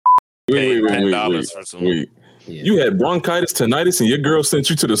paying $10 for some. Wait. Yeah. You had bronchitis, tinnitus, and your girl sent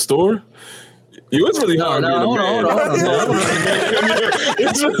you to the store? Yo, it's really hard being a man.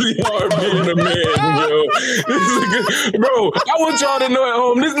 It's really hard being a man, yo. Bro, I want y'all to know at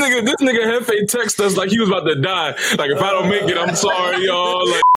home, this nigga Hefe text us like he was about to die. Like, if I don't make it, I'm sorry, y'all.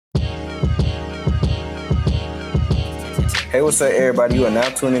 Like. Hey, what's up, everybody? You are now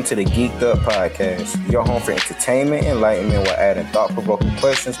tuned into the Geeked Up Podcast. Your home for entertainment, enlightenment, while adding thought-provoking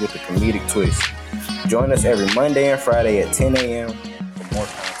questions with a comedic twist. Join us every Monday and Friday at 10 a.m. for more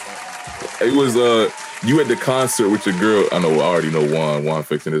content. It was you at the concert with your girl. I know I already know Juan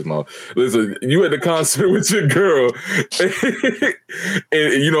fixing his mouth. Listen, you at the concert with your girl,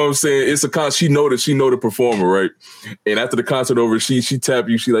 and you know what I'm saying. It's a concert. She know the performer, right? And after the concert over, she tap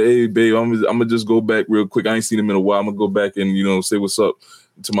you. She like, hey babe, I'm gonna just go back real quick. I ain't seen him in a while. I'm gonna go back and say what's up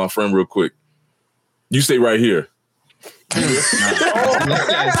to my friend real quick. You stay right here. It'd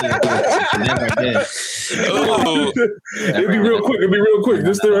be real quick.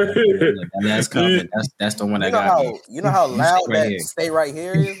 Just stay right here. That's coming. That's the one that got me. You know how loud that stay right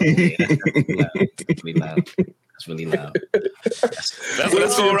here is? That's really loud. That's really loud.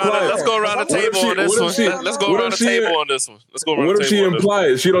 Let's go around the table on this one. Let's go around the table on this one. What if she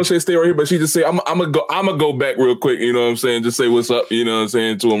implies? She don't say stay right here, but she just say I'm gonna go back real quick. You know what I'm saying? Just say what's up. You know what I'm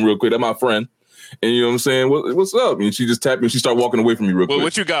saying to him real quick. That's my friend. And you know what I'm saying? What's up? And she just tapped me and she started walking away from me real quick.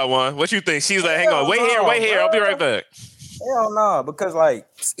 What you got, Juan? What you think? She's like, hang on, wait here. I'll be right back. Hell no, because like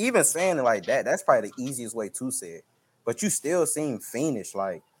even saying it like that, that's probably the easiest way to say it. But you still seem fiendish.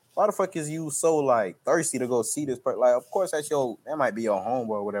 Like, why the fuck is you so like thirsty to go see this person? Like, of course that might be your homeboy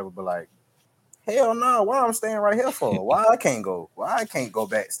or whatever, but like, hell no, why I'm staying right here for? Why I can't go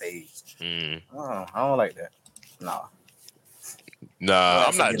backstage? I don't like that. Nah. Nah,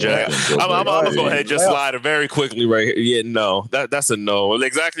 I'm not jacking. I'm gonna go ahead and just slide it very quickly right here. Yeah, no, that's a no.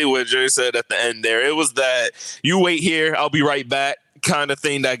 Exactly what Jay said at the end there. It was that you wait here, I'll be right back kind of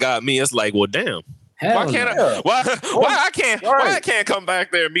thing that got me. It's like, well, damn. Why I can't come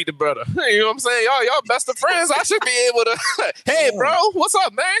back there and meet the brother? You know what I'm saying? Y'all best of friends. I should be able to. Hey, bro, what's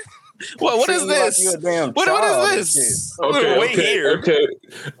up, man? What is this? What is this? Okay, wait here. Okay.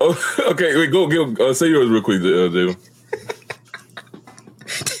 Wait, go. Say yours real quick, Jay.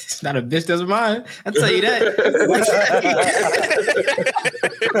 It's not a bitch that's mine. I'll tell you that.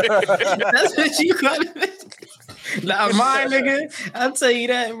 That's what you got. Not mine, nigga. I'll tell you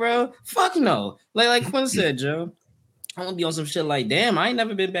that, bro. Fuck no. Like Quinn said, Joe. I'm gonna be on some shit like, damn, I ain't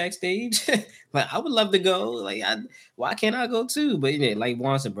never been backstage. Like, I would love to go. Like, why can't I go too? But yeah, like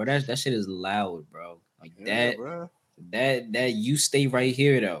Juan said, bro, that shit is loud, bro. Like that you stay right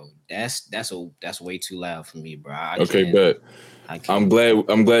here though. That's way too loud for me, bro. Bet. I'm glad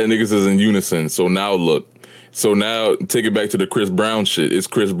niggas is in unison. So now look. So now take it back to the Chris Brown shit. It's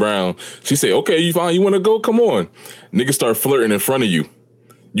Chris Brown. She say, okay, you fine? You want to go? Come on. Niggas start flirting in front of you.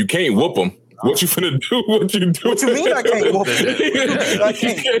 You can't whoop them. What you finna do? What you do? What you mean I can't whoop him? I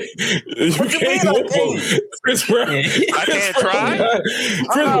can't. What you mean I can't? Chris Brown. I can't try?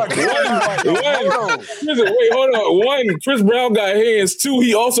 Hold on. One, Chris Brown got hands. Two,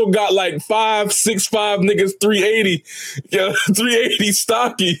 he also got like 5'6'5" niggas, 380. Yeah, 380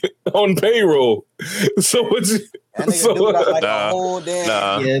 stocky on payroll. So what you... That nigga do got like a whole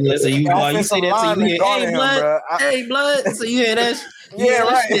damn... Yeah, listen, you say that, so you hear, hey, blood. So you hear that... Yeah,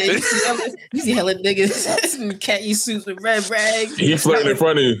 right. You see hella niggas in khaki suits with red rags. He flirting in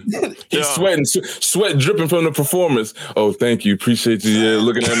front of you. He's sweating, sweat dripping from the performance. Oh, thank you, appreciate you. Yeah,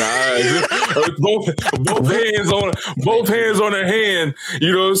 looking in the eyes, both hands on her hand.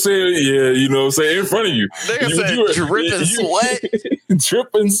 You know what I'm saying? Yeah, you know what I'm saying? In front of you. You dripping sweat,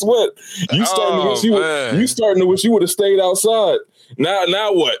 dripping sweat. You starting to wish you would have stayed outside.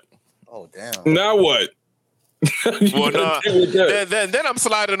 Now what? Oh damn. Now what? Well, no. Then I'm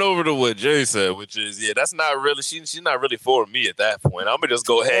sliding over to what Jay said, which is that's not really she's not really for me at that point. I'm gonna just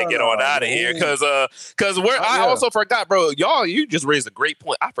go ahead and get on out of here because I also forgot, bro. Y'all, you just raised a great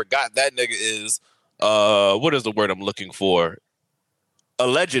point. I forgot that nigga is what is the word I'm looking for?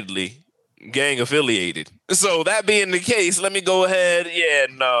 Allegedly gang affiliated. So that being the case, let me go ahead. Yeah,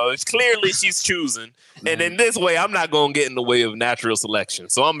 no, it's clearly she's choosing. And in this way, I'm not going to get in the way of natural selection.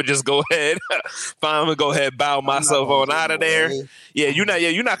 So I'm going to just go ahead. I'm going to go ahead, bow myself on out of there. Yeah,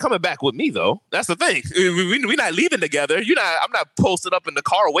 you're not coming back with me, though. That's the thing. We're not leaving together. I'm not posted up in the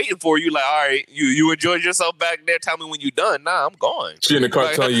car waiting for you. Like, all right, you enjoyed yourself back there. Tell me when you're done. Nah, I'm going. She in the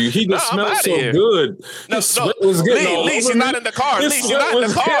car telling you, he just smells so good. His sweat was getting all over me. She's not in the car. Lee, she's not in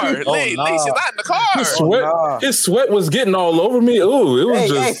the car. Lee, she's not in the car. His sweat was getting all over me. Ooh, it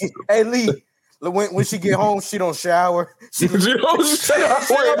was Hey, Lee. When she get home, she don't shower. She don't shower. It's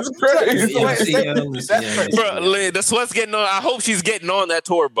crazy. Bro, the sweat's getting on. I hope she's getting on that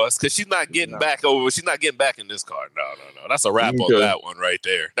tour bus because she's not getting back over. She's not getting back in this car. No. That's a wrap on that one right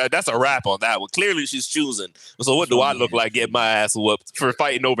there. That's a wrap on that one. Clearly, she's choosing. So what do I look like getting my ass whooped for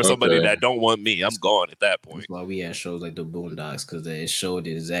fighting over somebody that don't want me? I'm gone at that point. That's why we had shows like the Boondocks because it showed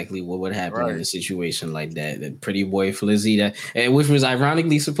exactly what would happen in a situation like that. That pretty boy Flizzy, which was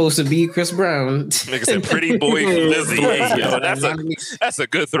ironically supposed to be Chris Brown. Nigga said pretty boy Flizzy. Hey, yo, that's a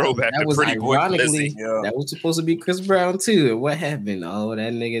good throwback. That was pretty boy Flizzy. That was supposed to be Chris Brown too. And what happened? Oh,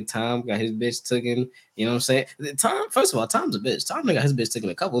 that nigga Tom got his bitch taken. You know what I'm saying? Tom, first of all, Tom's a bitch. Tom got his bitch taken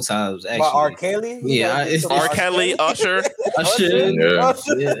a couple times. Actually, by R. Kelly. Yeah, R. Kelly, Usher. Yeah.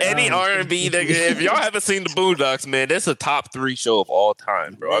 Any R&B nigga. If y'all haven't seen the Boondocks, man, that's a top 3 show of all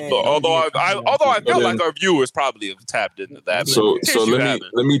time, bro. Although I feel like our viewers probably have tapped into that. So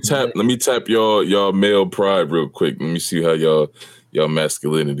let me tap y'all male pride real quick. Let me see how y'all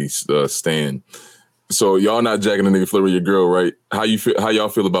masculinity stand. So y'all not jacking a nigga flirt with your girl, right? How y'all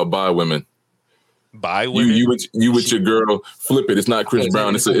feel about bi women? Bi women? You with your girl, flip it. It's not Chris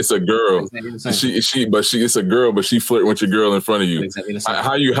Brown. It's a girl. It's a girl, but she flirting with your girl in front of you.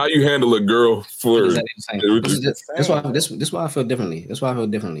 How you handle a girl flirt? This why I feel differently. It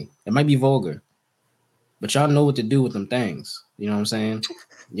might be vulgar, but y'all know what to do with them things. You know what I'm saying?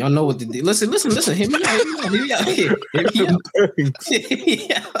 Y'all know what to do. Listen. Hear me out.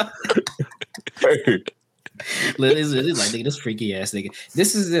 It's like nigga, this freaky ass nigga.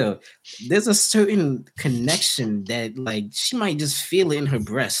 There's a certain connection that like she might just feel it in her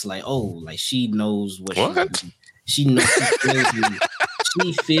breast, like like she knows what she knows. She feels me.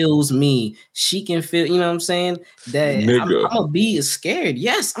 She feels me. She can feel. You know what I'm saying? That I'm gonna be scared.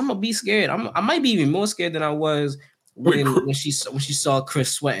 Yes, I'm gonna be scared. I might be even more scared than I was when she saw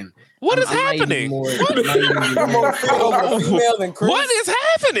Chris sweating. What is happening? What is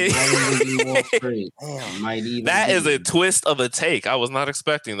happening? That is a twist of a take. I was not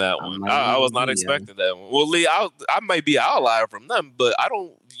expecting that one. I was not expecting that one. Well, Lee, I might be an outlier from them, but I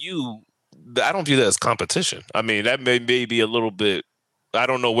don't view that as competition. I mean, that may be a little bit. I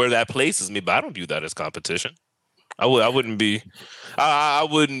don't know where that places me, but I don't view that as competition. I wouldn't be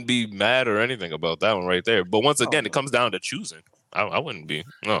mad or anything about that one right there. But once again, it comes down to choosing. I wouldn't be.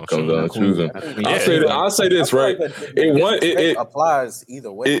 No, comes down to choosing. I'll say this, right? It applies either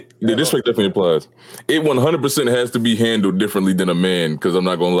way. The disrespect definitely applies. It 100% has to be handled differently than a man, because I'm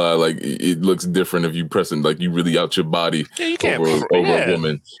not gonna lie, like it looks different if you pressing like you really out your body over a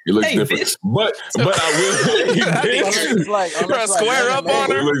woman. It looks different. Bitch. But I will like square up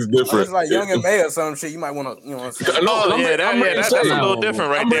on her. It looks different. It's like Young and May or some shit. You might want to, that's a little different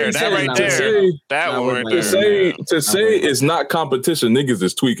right there. That right there. That one right there. To say it's not competition, niggas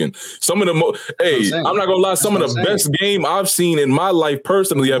is tweaking. Some of the I'm not gonna lie, some of the best game I've seen in my life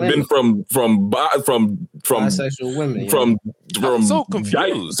personally have been from bisexual women. I'm so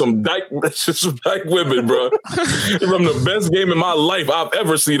confused. Some dyke women, bro. From the best game in my life I've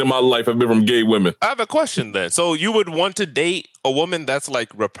ever seen in my life have been from gay women. I have a question then. So you would want to date a woman that's like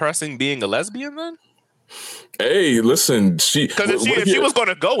repressing being a lesbian then? Hey, listen, because if she was going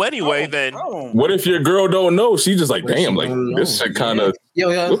to go anyway, then what if your girl don't know? She just like, damn, like this shit kind of.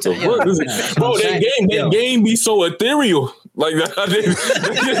 What the fuck? Bro, that game be so ethereal. Like that.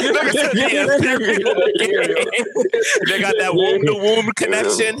 They got that womb to womb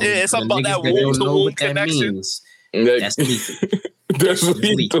connection. It's something about that womb to womb connection. That's lethal. That's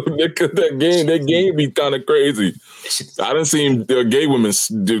lethal. That game be kind of crazy. I done seen gay women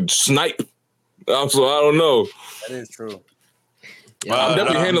snipe. So I don't know. That is true. I'm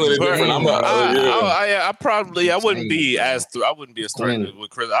definitely handling it different. I wouldn't be as threatened with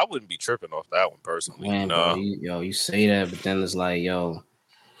Chris. I wouldn't be tripping off that one personally. Man, bro, you say that, but then it's like, yo,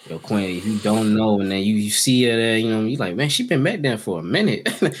 Quinn, if you don't know, and then you see her there, you like, man, she been back there for a minute.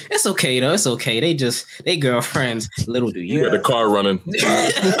 It's okay though. It's okay. They girlfriends. Little do you. The car running.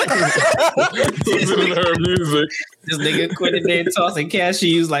 Listening to her music. This nigga Quinn there tossing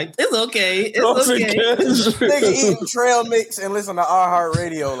cashews like, it's okay. It's okay. Nigga eating trail mix and listen to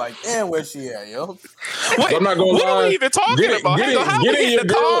iHeartRadio like, damn, where she at, yo? Wait, I'm not gonna lie. What are we even talking about? How get in your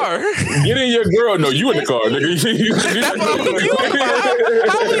car. Get in your girl. No, you in the car, nigga. That's what I'm confused about.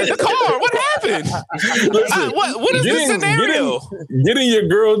 How we in the car? What happened? Listen, what is this scenario? Getting your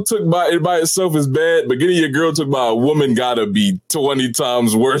girl took by itself is bad, but getting your girl took by a woman gotta be 20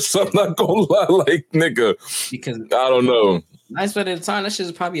 times worse. I'm not gonna lie, like, nigga. Because I don't know. Nice, but at the time, that shit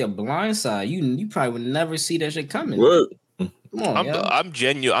is probably a blind side. You probably would never see that shit coming. What? Come on, I'm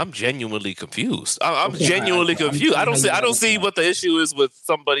genuinely confused. I'm genuinely confused. I don't see what the issue is with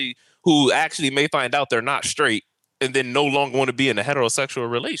somebody who actually may find out they're not straight and then no longer want to be in a heterosexual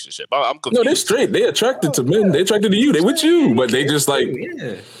relationship. I'm confused. No, they're straight. They're attracted to men. They're attracted to you. They with you, but they just like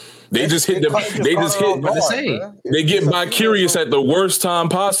they just hit them. They just hit. They get by curious at the worst time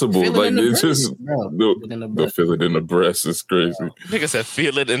possible. Like it's just the feel it in the breast is crazy. Nigga said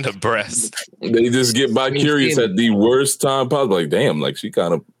feel it in the breast. They just get by curious at the worst time possible. Like damn, like she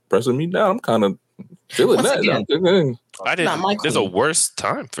kind of pressing me down. I'm kind of feeling that. I didn't. There's a worst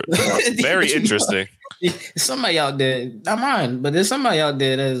time for very interesting. Somebody out there, not mine, but there's somebody out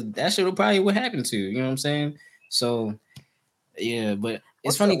there that shit will probably what happened to. You know what I'm saying? So yeah, but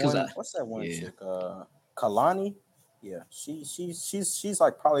it's funny because what's that one chick? Kalani? Yeah, she's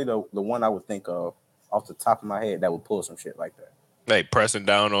like probably the one I would think of off the top of my head that would pull some shit like that. Like pressing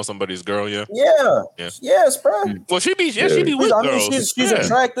down on somebody's girl, yes, bro. Well, she be with girls. She's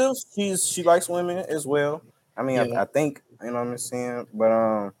attractive. She likes women as well. I mean, I think you know what I'm saying, but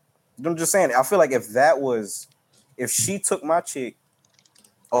I'm just saying. I feel like if she took my chick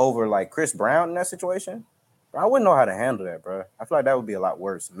over like Chris Brown in that situation, bro, I wouldn't know how to handle that, bro. I feel like that would be a lot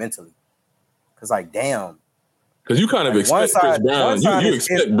worse mentally. Cause like, damn. Because you kind of expect Chris Brown. You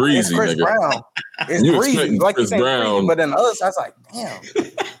expect breezy, Chris nigga. Brown. It's you breezy, like Chris Brown. Breezy, but then the other side, I was like, damn.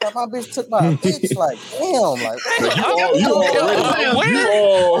 My bitch took my bitch. Like, damn. Like,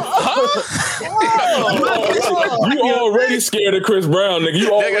 you already scared of Chris Brown, nigga.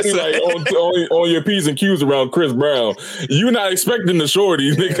 You already like on your P's and Q's around Chris Brown. You not expecting the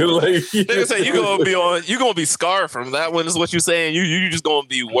shorty, nigga. Like, nigga say you gonna be scarred from that one. Is what you saying? You just gonna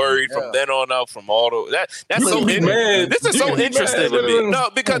be worried from then on out from all the that's so mad. This is so interesting to me. No,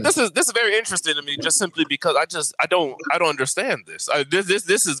 because this is very interesting to me. Just simply because I don't understand this.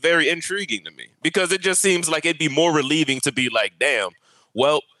 This is very intriguing to me because it just seems like it'd be more relieving to be like, damn,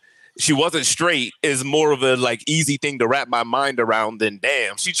 well, she wasn't straight is more of a like easy thing to wrap my mind around than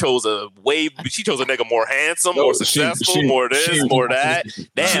damn, she chose a nigga more handsome, more successful, more this, more that.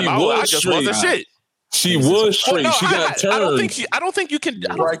 Damn, I just wasn't shit. She was straight. She got turned. I don't think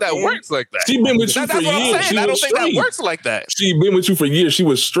that works like that. She been with you for years. I don't think that works like that. She been with you for years. She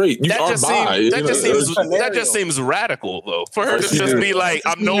was straight. That just seems radical though. For her to just be like,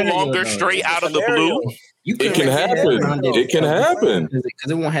 I'm no longer straight out of the blue. It can happen. It can happen.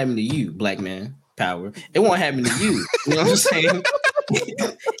 Because it won't happen to you, black man. Power. It won't happen to you. You know what I'm saying?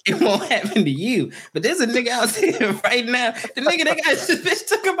 It won't happen to you. But there's a nigga out there right now. The nigga that got this bitch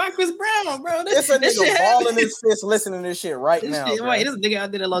took about Chris Brown, bro. There's a nigga balling his fist listening to this shit right now. Right, there's a nigga out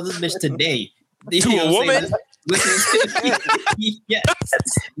there that lost this bitch today. To a woman?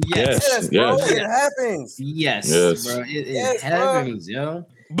 Yes, bro. It happens. Yes, bro. It happens, yo.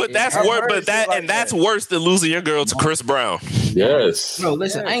 But that's worse. But that's worse than losing your girl to Chris Brown. Yes. Bro,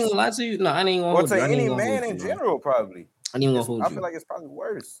 listen, I ain't gonna lie to you. No, I ain't gonna. Or to any man in general, probably. I ain't gonna hold you. I feel like it's probably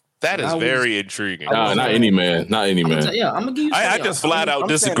worse. That is very intriguing. Nah, not any man. Not any man. I'm gonna give you. I just flat out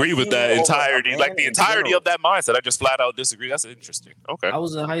disagree with that entirety. Like the entirety of that mindset. I just flat out disagree. That's interesting. Okay. I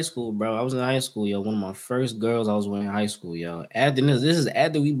was in high school, bro. Yo. One of my first girls I was with in high school, yo. After this is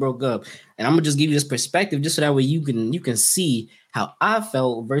after we broke up, and I'm gonna just give you this perspective, just so that way you can see how I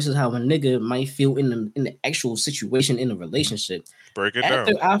felt versus how a nigga might feel in the actual situation in the relationship. Break it down.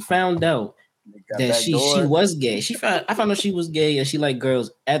 After I found out that she was gay. I found out she was gay and she liked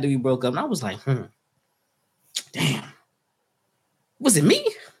girls after we broke up. And I was like, damn. Was it me?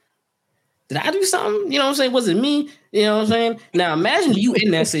 Did I do something? You know what I'm saying? Was it me? You know what I'm saying? Now imagine you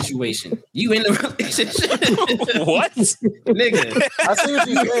in that situation. You in the relationship. What? Nigga. I see what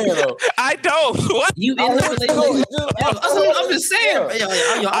you're saying though. I don't. What? You in the relationship. I'm just saying.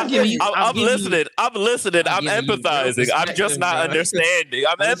 I'm listening. I'm empathizing. I'm just not understanding.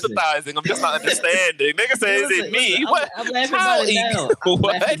 I'm empathizing. I'm just not understanding. Nigga says it me. What? I'm laughing about it now. I'm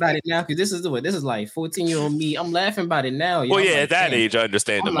laughing about it now because this is like 14-year-old me. I'm laughing about it now. Well, yeah, at that age, I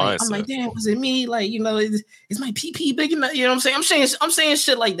understand the mindset. I'm like, damn, was it me? Like, you know, is my PP big enough? You know what I'm saying? I'm saying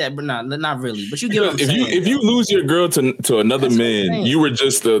shit like that, but not really. But you get what I'm saying. If you lose your girl to another man, you were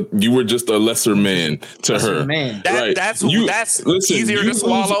just a lesser man to her. Man. That's easier to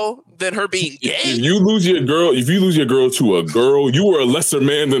swallow than her being gay. If you lose your girl to a girl, you were a lesser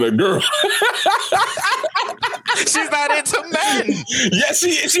man than a girl. She's not into men. Yes,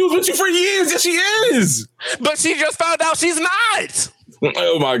 she was with you for years. Yes, she is. But she just found out she's not.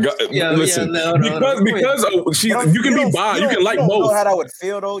 Oh my God! Listen, because you can be bi, you can like both. Know how that would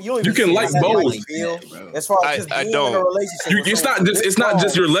feel though. You can like both. As far as just being in a relationship, it's not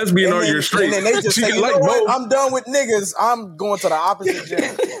just you're lesbian or you're straight. And then they just say, you know what? I'm done with niggas. I'm going to the opposite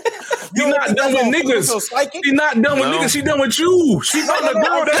gender. You're not done with niggas. She's not done with niggas. She done with you. She's not the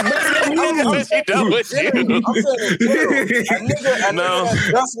girl that's better than you. She done with you. I'm saying a nigga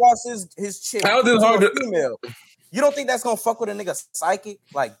that just lost his chick. How is it hard to female? You don't think that's gonna fuck with a nigga psychic?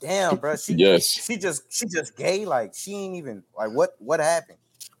 Like, damn, bro. She just gay. Like, she ain't even like what happened?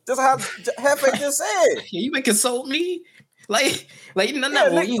 Just how Hefe just said. You can console me. You see what I'm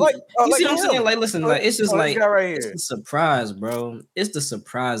saying? Like, listen, like it's just like it's the surprise, bro. It's the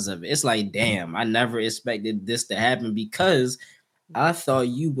surprise of it. It's like, damn, I never expected this to happen because I thought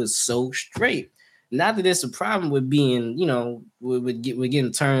you was so straight. Not that it's a problem with being, with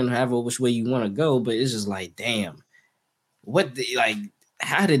getting turned however which way you want to go, but it's just like, damn,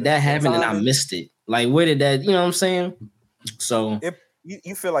 how did that happen and I missed it? Like, where did that, you know what I'm saying? So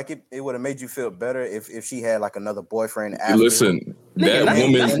you feel like it would have made you feel better if she had like another boyfriend after. Listen,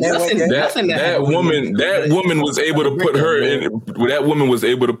 that woman was able to put her in. That woman was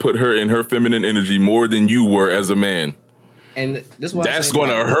able to put her in her feminine energy more than you were as a man. And that's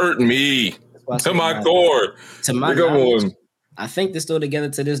gonna hurt me. To my core. To my knowledge, I think they're still together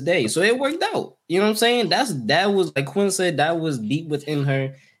to this day. So it worked out. You know what I'm saying? That was like Quinn said, that was deep within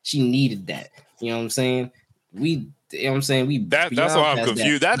her. She needed that. You know what I'm saying? That's why I'm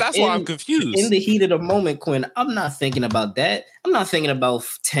confused. That's why I'm confused. In the heat of the moment, Quinn, I'm not thinking about that. I'm not thinking about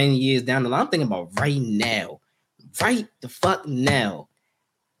 10 years down the line. I'm thinking about right now. Right the fuck now.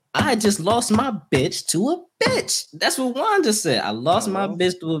 I just lost my bitch to a bitch. That's what Juan just said. I lost my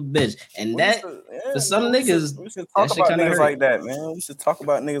bitch to a bitch. And for some niggas, we should talk about niggas like that, man. We should talk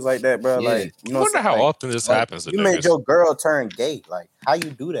about niggas like that, bro. Yeah. Like, I wonder how often this happens. You made your girl turn gay. Like, how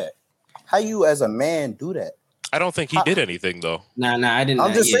you do that? How you as a man do that? I don't think he did anything though. Nah, I didn't.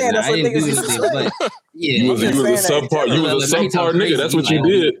 I'm just saying that's what niggas used to say. Yeah, you was a subpar nigga. That's what you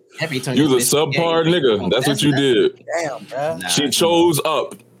did. You was a subpar nigga. That's what you did. Damn, bro. She chose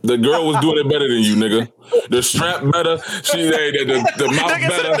up. The girl was doing it better than you, nigga. The strap better. The mouth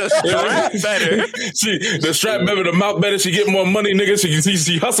better. The strap better. The strap better. The mouth better. She get more money, nigga.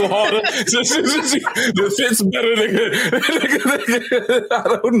 She hustle harder. The fits better, nigga. I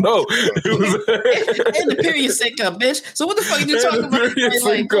don't know. And the period sick up, bitch. So what the fuck are you talking about?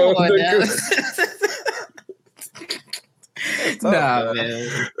 Nah, man.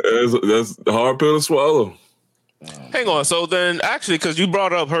 That's a hard pill to swallow. Hang on. So then, actually, because you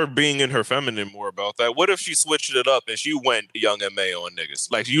brought up her being in her feminine more about that, what if she switched it up and she went young M.A. on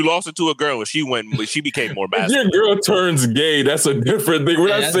niggas? Like, you lost it to a girl and she became more masculine. If your girl turns gay, that's a different thing. We're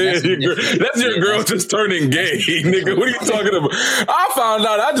not saying that's your girl just turning gay, nigga. What are you talking about? I found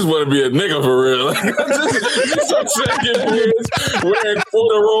out I just want to be a nigga for real. Like, you start shaking boys, wearing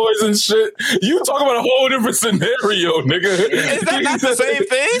corduroys and shit. You talking about a whole different scenario, nigga. Is that not the same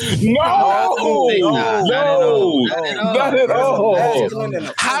thing? No. Not at all.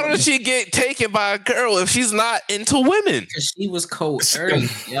 How did she get taken by a girl if she's not into women? Because she was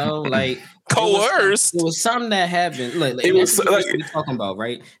coerced, yo. Like coerced. There was something that happened. Like it was like we're talking about,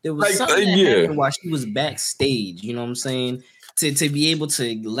 right? There was something that happened while she was backstage. You know what I'm saying? To be able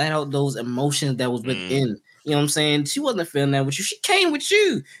to let out those emotions that was within. You know what I'm saying? She wasn't feeling that with you. She came with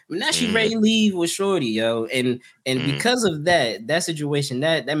you. But now she ready to leave with Shorty, yo. And because of that situation,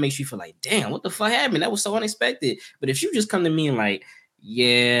 that makes you feel like, damn, what the fuck happened? That was so unexpected. But if you just come to me and like,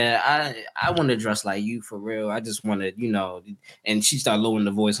 yeah, I want to dress like you for real. I just want to, and she started lowering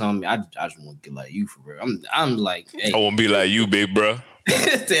the voice on me. I just want to get like you for real. I'm like, hey. I want to be like you, big bro. I'm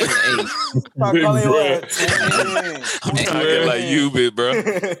trying to get like you, big bro. Go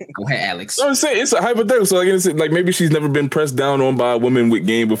ahead, Alex. I'm saying it's a hypothetical. So like maybe she's never been pressed down on by a woman with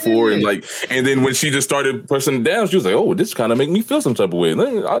game before, and then when she just started pressing it down, she was like, "Oh, this kind of make me feel some type of way.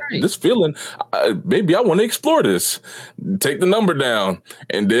 This feeling, maybe I want to explore this. Take the number down,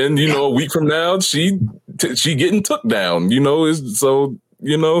 and then a week from now, she getting took down. In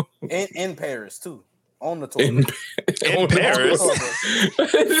Paris too." On the tour. In Paris.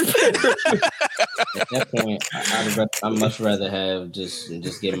 At that point, I'd much rather have just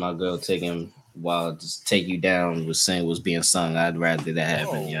get my girl taken while just take you down was saying was being sung. I'd rather that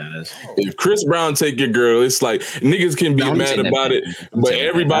happen. If Chris Brown take your girl, it's like niggas can be mad about it, but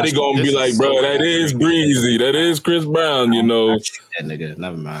everybody gonna be like, bro, that is breezy. That is Chris Brown, That nigga,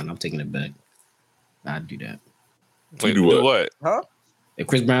 never mind. I'm taking it back. I'd do that. Wait, do what? Huh? If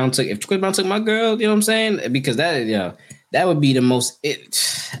Chris Brown took my girl, you know what I'm saying? Because that would be the most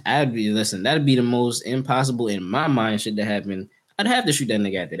that'd be the most impossible in my mind shit to happen. I'd have to shoot that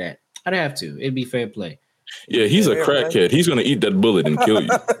nigga after that. I'd have to. It'd be fair play. Yeah, he's a crackhead. He's gonna eat that bullet and kill you.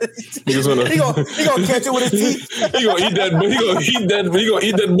 He's gonna catch it with his teeth. He gonna eat that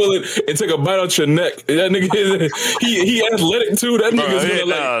bullet and take a bite out your neck. That nigga, he athletic too. That nigga's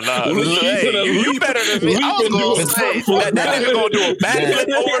gonna you better than me. I was gonna say that nigga gonna do a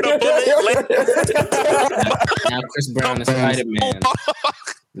backflip over the bullet. Now Chris Brown is Spider-Man.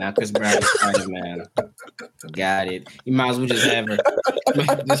 Now Chris Brown is Spider-Man. Got it. You might as well just have her.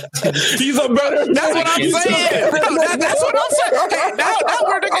 He's a better. That's what I'm saying. That's what I'm saying. Hey, now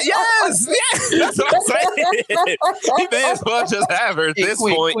we're together. Yes. That's what I'm saying. He may as well just have her at this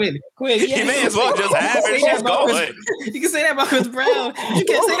point. Quick. Yeah, he may as well just have her. She's going. You can say that about Chris Brown. You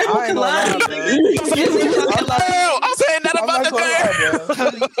can't say that about Kalani. I'm saying that about the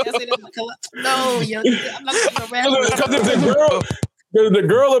girl. You can't say that about Kalani. No, yo, I'm not going to girl. The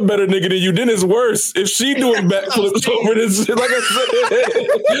girl a better nigga than you, then it's worse. If she doing backflips over this, like I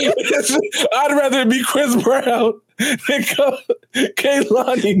said, I'd rather it be Chris Brown than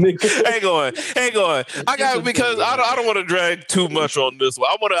Kaylani, nigga. Hang on. Because I don't want to drag too much on this one.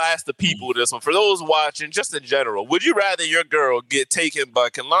 I want to ask the people this one. For those watching, just in general, would you rather your girl get taken by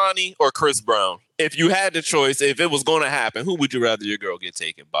Kaylani or Chris Brown? If you had the choice, if it was going to happen, who would you rather your girl get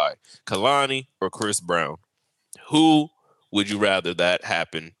taken by? Kaylani or Chris Brown? Who would you rather that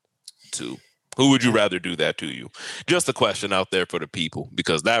happen to? Who would you rather do that to you? Just a question out there for the people,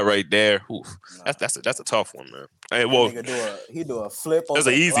 because that right there, that's a tough one, man. Hey, well, he do a flip. That's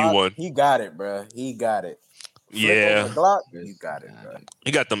an easy one. He got it, bro. He got it. Flip yeah, Glock, you got it, bro.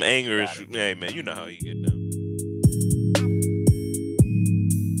 He got them angers. Hey, man, you know how you get them.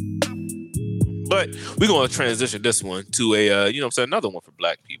 But we're going to transition this one to a, another one for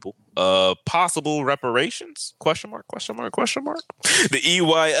black people. Possible reparations? Question mark. The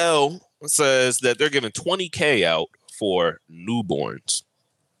EYL says that they're giving $20,000 out for newborns.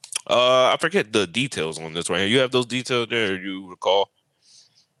 I forget the details on this right here. You have those details there, you recall?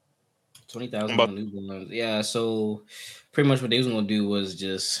 20,000 on newborns. Yeah, so pretty much what they was gonna do was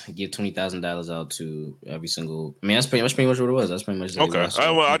just give $20,000 out to every single. I mean, that's pretty much what it was. That's pretty much okay.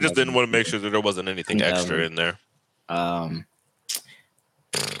 I just didn't want to make sure that there wasn't anything extra in there.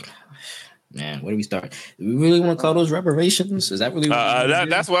 Man, where do we start? Do we really want to call those reparations? Is that really?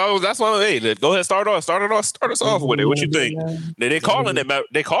 That's why. Hey, go ahead. Start us off with it. What you think? They calling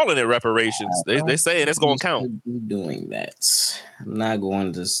it reparations. They saying it's gonna count. Doing that. I'm not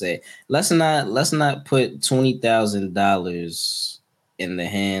going to say. Let's not put $20,000 in the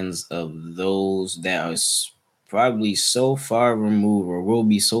hands of those that are probably so far removed or will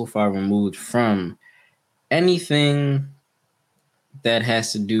be so far removed from anything that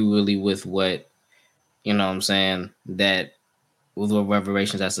has to do really with what, you know what I'm saying, that with what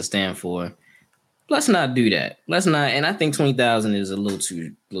reparations has to stand for. Let's not do that. Let's not, and I think 20,000 is a little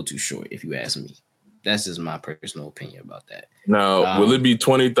too short, if you ask me. That's just my personal opinion about that. Now, will it be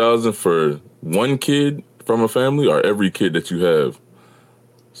 20,000 for one kid from a family or every kid that you have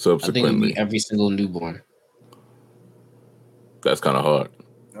subsequently? I think it'll be every single newborn. That's kind of hard.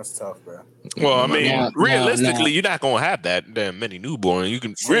 That's tough, bro. Well, I mean, realistically, you're not gonna have that damn many newborn. You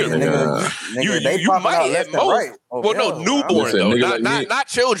can really, you might hit most. Right. Newborn though, not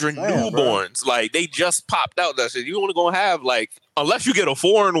children, newborns. Bro. Like they just popped out. That shit. You only gonna have like, unless you get a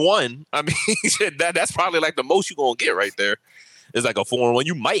 4-in-1. I mean, that's probably like the most you gonna get right there. It's like a 4-in-1.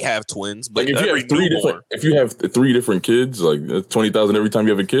 You might have twins, but like if you have three different kids, like 20,000 every time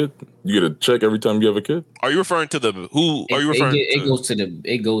you have a kid, you get a check every time you have a kid. Are you referring to It goes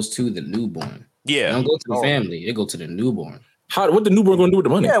to the newborn. Yeah, it don't go to the family. It goes to the newborn. What the newborn going to do with the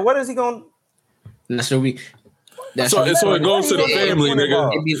money? Yeah, what is he going? So it goes to the family,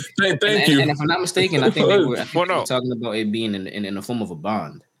 nigga. Thank you. And if I'm not mistaken, I think they were talking about it being in the form of a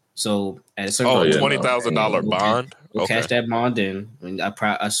bond. So at a certain $20,000 bond. Go cash that bond in. I mean, I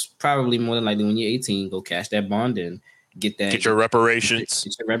probably more than likely when you're 18, go cash that bond in. Get your reparations.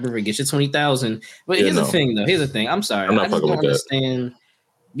 Get your 20,000. But here's the thing, though. Here's the thing. I'm sorry. I just don't understand,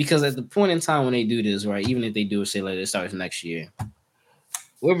 because at the point in time when they do this, right? Even if they do say like it starts next year,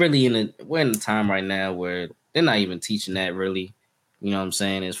 we're in a time right now where they're not even teaching that really. You know what I'm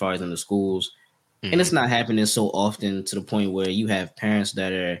saying? As far as in the schools. And it's not happening so often to the point where you have parents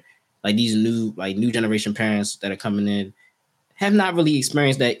that are like these new generation parents that are coming in have not really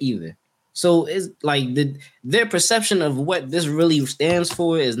experienced that either. So it's like their perception of what this really stands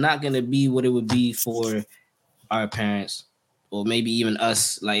for is not going to be what it would be for our parents, or maybe even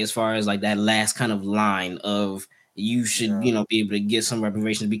us, like as far as like that last kind of line of you should, be able to get some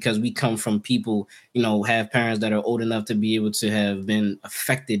reparations, because we come from people, have parents that are old enough to be able to have been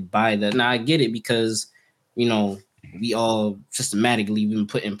affected by that. Now I get it, because, we all systematically been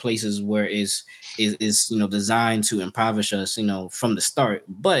put in places where is designed to impoverish us, from the start.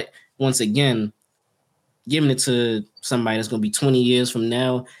 But once again, giving it to somebody that's gonna be 20 years from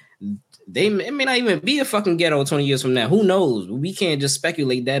now, it may not even be a fucking ghetto 20 years from now. Who knows? We can't just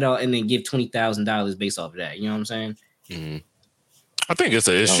speculate that out and then give $20,000 based off of that. You know what I'm saying? Mm-hmm. I think it's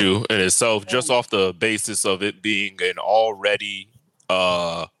an issue in itself, just off the basis of it being an already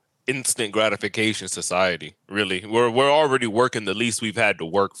instant gratification society. Really, we're already working the least we've had to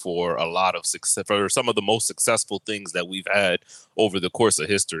work for a lot of success, for some of the most successful things that we've had over the course of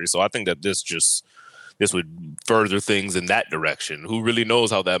history. So I think that this would further things in that direction. Who really knows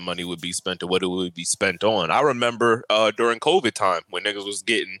how that money would be spent or what it would be spent on? I remember during COVID time when niggas was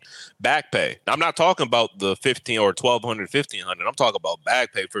getting back pay. I'm not talking about the 15 or 1,200, 1,500. I'm talking about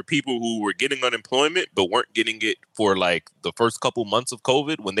back pay for people who were getting unemployment but weren't getting it for like the first couple months of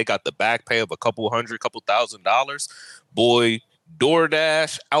COVID when they got the back pay of a couple $100,000. Boy,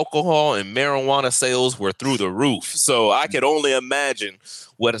 DoorDash, alcohol, and marijuana sales were through the roof. So I could only imagine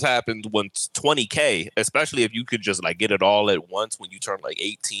what has happened when $20K, especially if you could just like get it all at once when you turn like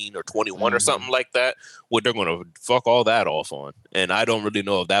 18 or 21 or something like that, what they're going to fuck all that off on. And I don't really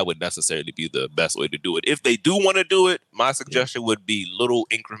know if that would necessarily be the best way to do it. If they do want to do it, my suggestion would be little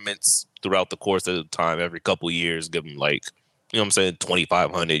increments throughout the course of the time, every couple of years, give them like, you know what I'm saying,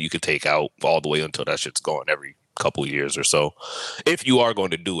 2,500 you could take out all the way until that shit's gone every couple years or so, if you are going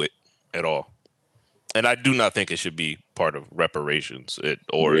to do it at all. And I do not think it should be part of reparations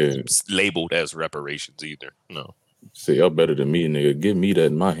or labeled as reparations either. No. Say y'all better than me, nigga. Give me that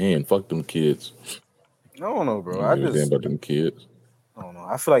in my hand. Fuck them kids. I don't know, bro. I just about them kids. I don't know.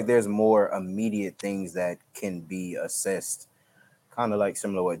 I feel like there's more immediate things that can be assessed, kind of like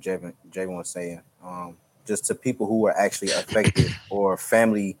similar to what Javon was saying. Just to people who are actually affected or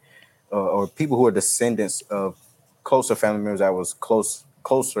family. Or people who are descendants of closer family members that was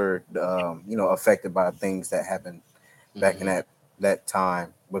closer, affected by things that happened back in that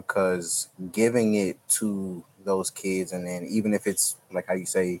time. Because giving it to those kids, and then even if it's like how you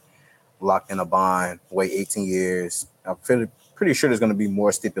say, locked in a bond, wait 18 years, I'm pretty sure there's going to be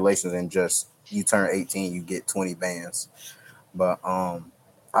more stipulations than just you turn 18, you get 20 bands. But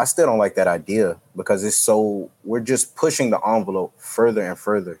I still don't like that idea because we're just pushing the envelope further and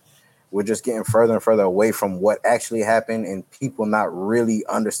further. We're just getting further and further away from what actually happened and people not really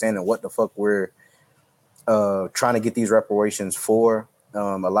understanding what the fuck we're trying to get these reparations for.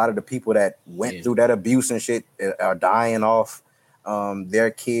 A lot of the people that went through that abuse and shit are dying off.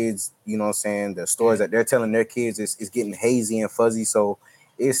 Their kids, you know what I'm saying? The stories that they're telling their kids is getting hazy and fuzzy. So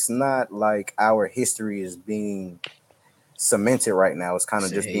it's not like our history is being cemented right now. It's kind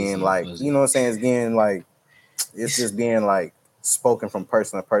of just being like, you know what I'm saying? It's getting like, it's just being like, spoken from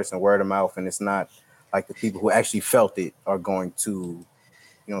person to person, word of mouth, and it's not like the people who actually felt it are going to, you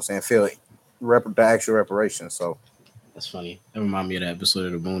know what I'm saying, feel the actual reparations. So that's funny. That reminds me of that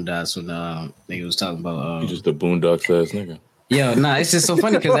episode of the Boondocks when nigga was talking about you just the Boondocks ass nigga. Yo, nah, it's just so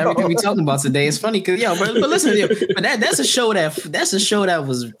funny because everything we talking about today is funny because but listen, but that's a show that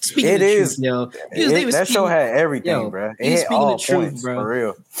was speaking the truth, yo. That show had everything, bro. It had all the truth, bro. For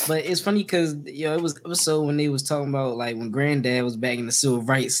real. But it's funny because it was so when they was talking about like when Granddad was back in the civil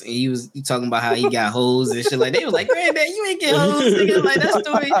rights and he talking about how he got hoes and shit, like they was like, Granddad, you ain't get hoes, nigga. Like that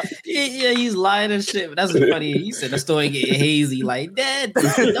story, he's lying and shit. But that's funny. He said the story getting hazy, like Dad,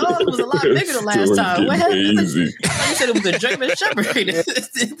 the dog was a lot bigger the last time. What happened? You said it was a German Shepherd.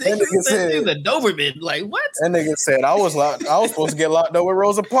 That said, a Doberman. Like what? That nigga said I was supposed to get locked up with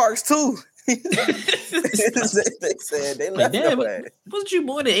Rosa Parks too. They said they left wasn't you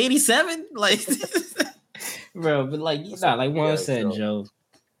born in 87? Like, bro, but like like Juan said, Joe.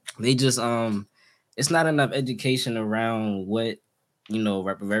 They just it's not enough education around what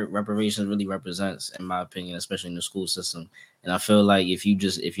reparations really represents, in my opinion, especially in the school system. And I feel like if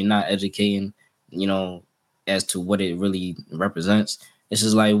you're not educating, as to what it really represents, it's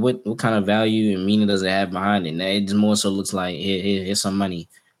just like what kind of value and meaning does it have behind it? And it just more so looks like here's some money.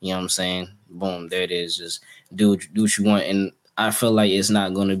 You know what I'm saying? Boom, there it is. Just do what you want. And I feel like it's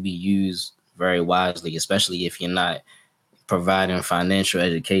not going to be used very wisely, especially if you're not providing financial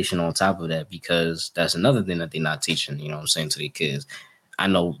education on top of that, because that's another thing that they're not teaching, you know what I'm saying, to the kids. I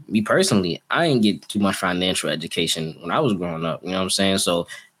know me personally, I didn't get too much financial education when I was growing up, you know what I'm saying? So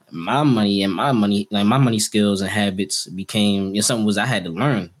my money skills and habits became something I had to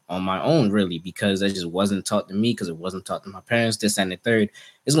learn on my own, really, because that just wasn't taught to me, because it wasn't taught to my parents, this and the third.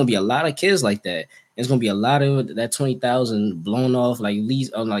 There's going to be a lot of kids like that. There's going to be a lot of that 20,000 blown off, like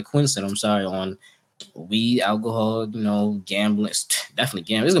Quinn said, on weed, alcohol, gambling. Definitely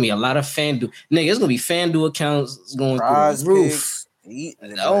gambling. There's gonna be a lot of FanDuel. Nigga, there's gonna be FanDuel accounts going Prize through the roof.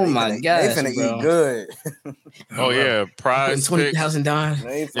 Oh my god, they finna eat good. Oh yeah, prize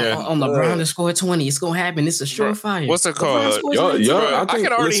 $20,000 on LeBron to score 20. It's gonna happen. It's a surefire. What's it called? I can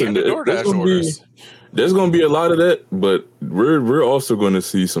already hear the DoorDash orders. There's gonna be a lot of that, but we're also going to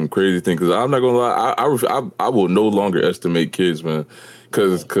see some crazy things. Because I'm not gonna lie, I will no longer estimate kids, man.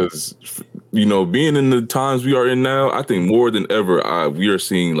 Because being in the times we are in now, I think more than ever, we are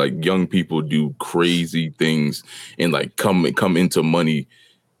seeing like young people do crazy things and like come into money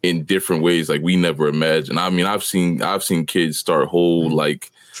in different ways like we never imagined. I mean, I've seen kids start whole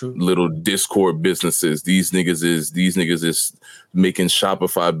like little Discord businesses. These niggas is making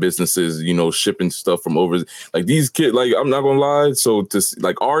Shopify businesses, shipping stuff from over. Like these kids, like I'm not gonna lie. So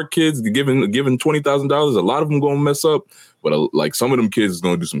like our kids given $20,000, a lot of them gonna mess up. But like some of them kids is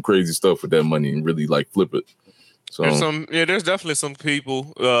gonna do some crazy stuff with that money and really like flip it. So there's definitely some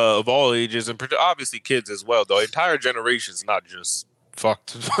people of all ages and obviously kids as well. Though entire generations, not just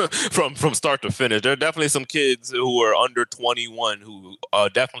fucked from start to finish. There are definitely some kids who are under 21 who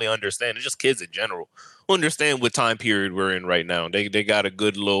definitely understand. It's just kids in general who understand what time period we're in right now. They got a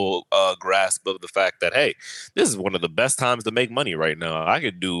good little grasp of the fact that, hey, this is one of the best times to make money right now. I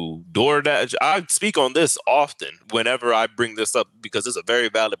could do DoorDash. I speak on this often whenever I bring this up because it's a very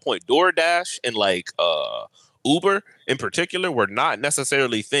valid point. DoorDash and like Uber in particular were not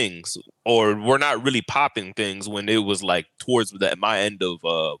necessarily things, or were not really popping things when it was like towards my end of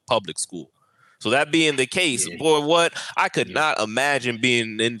public school. So that being the case, boy, what I could not imagine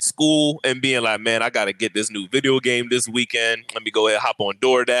being in school and being like, man, I got to get this new video game this weekend. Let me go ahead and hop on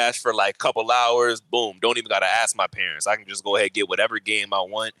DoorDash for like a couple hours. Boom. Don't even got to ask my parents. I can just go ahead and get whatever game I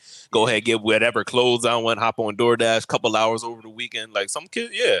want. Go ahead and get whatever clothes I want. Hop on DoorDash, couple hours over the weekend. Like some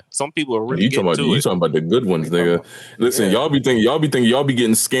kids, some people are really getting to it. You talking about the good ones, nigga. Listen, y'all be thinking y'all be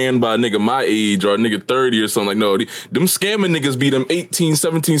getting scammed by a nigga my age or a nigga 30 or something. Like, no, them scamming niggas be them 18,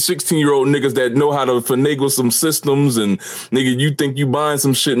 17, 16-year-old niggas that know how to finagle some systems, and nigga, you think you buying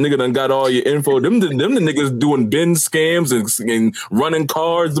some shit, nigga done got all your info. Them the niggas doing bin scams and running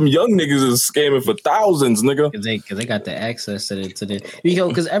cards. Them young niggas is scamming for thousands, nigga. Cause they got the access to the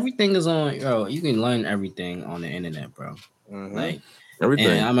because everything is on, you can learn everything on the internet, bro. Mm-hmm. Like everything.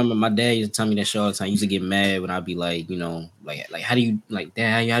 And I remember my dad used to tell me that shit all the time. I used to get mad when I'd be like, like how do you like,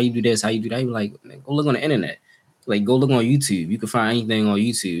 Dad, how you do this? How you do that? He was like, go look on the internet. Like, go look on YouTube. You can find anything on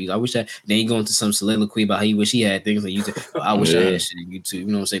YouTube. I wish then you go into some soliloquy about how you wish he had things on YouTube. I wish I had shit on YouTube. You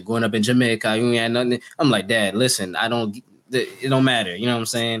know what I'm saying? Growing up in Jamaica, you ain't had nothing. I'm like, Dad, listen, it don't matter. You know what I'm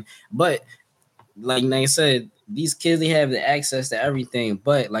saying? But like I said, these kids, they have the access to everything.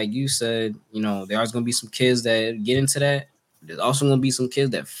 But like you said, there's going to be some kids that get into that. There's also going to be some kids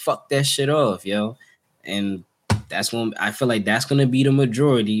that fuck that shit off, yo. And that's when I feel like that's going to be the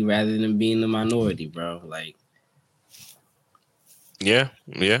majority rather than being the minority, bro. Like, yeah.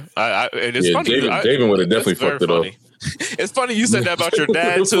 It's funny. David would have definitely fucked it up. It's funny you said that about your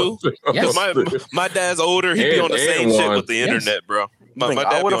dad too. Yes. My dad's older. He'd be on the same shit with the internet, bro. My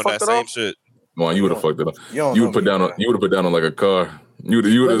dad be on that same shit. Juan, you would have fucked it up. You would have put down on like a car. You would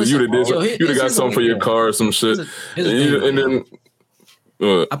have got something for your car or some shit. And then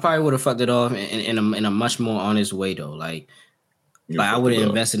I probably would have fucked it off in a much more honest way though. Like I would have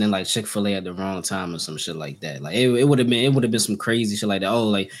invested in like Chick-fil-A at the wrong time or some shit like that. Like it would have been some crazy shit like that. Oh,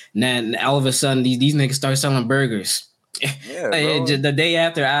 like now all of a sudden these niggas start selling burgers. Yeah, like, the day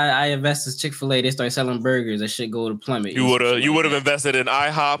after I invested in Chick-fil-A, they start selling burgers. That shit go to plummet. You would have invested in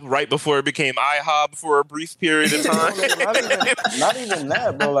IHOP right before it became IHOP for a brief period of time. not even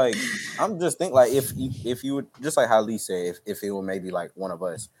that, bro. Like I'm just thinking, like if you would, just like how Lee said, if it were maybe like one of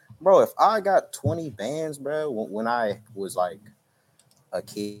us, bro. If I got 20 bands, bro, when I was like a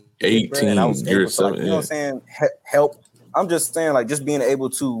kid, 18, and I was able to, like, you know what I'm saying, help. I'm just saying, like, just being able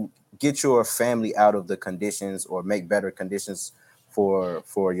to get your family out of the conditions or make better conditions for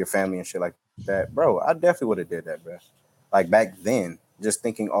your family and shit like that, bro. I definitely would have did that, bro. Like back then, just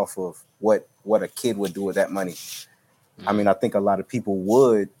thinking off of what a kid would do with that money. I mean, I think a lot of people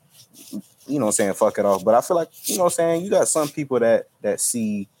would, fuck it off. But I feel like, you got some people that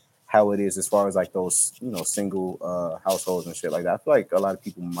see how it is as far as like those, single households and shit like that. I feel like a lot of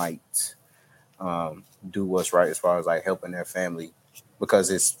people might do what's right as far as like helping their family because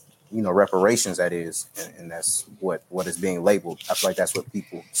it's, reparations that is, and that's what is being labeled. I feel like that's what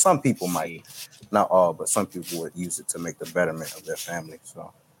some people might, not all, but some people would use it to make the betterment of their family.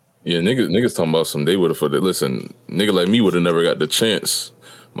 So yeah, niggas talking about they would have listen, nigga like me would have never got the chance.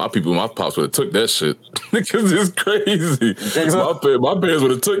 My pops would have took that shit. Because it's crazy. My parents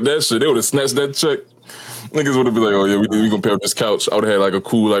would have took that shit. They would have snatched that check. Niggas would have been like, oh yeah, we gonna pay off this couch. I would have had like a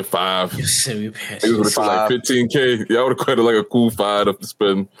cool like 5. Niggas would have said like 15K. Yeah, I would have quite like a cool 5 up to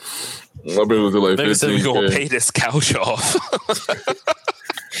spend. My bet was like 15K. Said we gonna pay this couch off.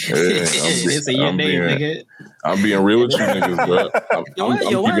 I'm being real with you niggas, bro. I'm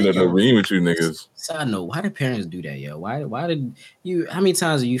keeping it a ring with you niggas. Side note, why did parents do that, yo? Why did you? How many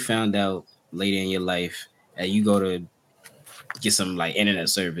times have you found out later in your life that you go to get some like internet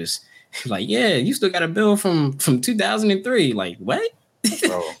service? Like, yeah, you still got a bill from 2003. Like, what?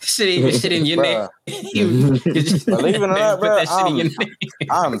 shit in your name. Believe it or not, bro,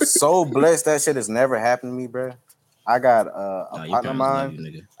 I'm so blessed that shit has never happened to me, bro. I got a partner of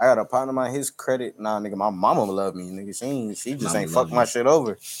mine. I got a partner of mine. His credit, nigga, my mama love me, nigga. She just ain't fucked my shit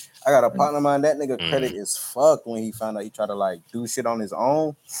over. I got a partner of mine. That nigga credit is fucked when he found out he tried to like do shit on his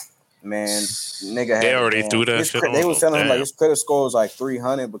own. Man, nigga, they already threw that shit. They was telling him like his credit score was like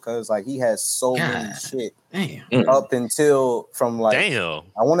 300 because like he has so many shit up until from like I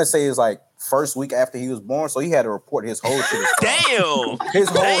want to say it's like first week after he was born, so he had to report his whole shit. He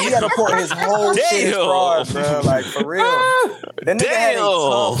had to report his whole shit as fraud, bro. Like for real. That nigga had a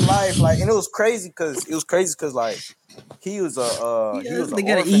tough life, like, and it was crazy because like he was they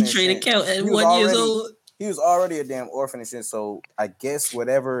got an E-Trade account at 1 year old. He was already a damn orphan and shit, so I guess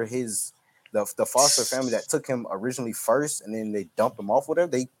whatever the foster family that took him originally first, and then they dumped him off with him,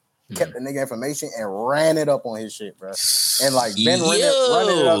 they kept the nigga information and ran it up on his shit, bro. And like been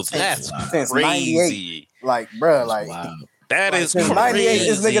running it up since 98. Like, bro, like that is since 98.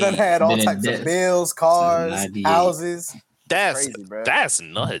 This nigga done had all types of bills, cars, houses. That's crazy, bro. That's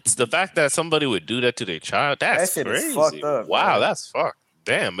nuts. The fact that somebody would do that to their child, that's that shit crazy. Is fucked up, wow, bro. That's fucked.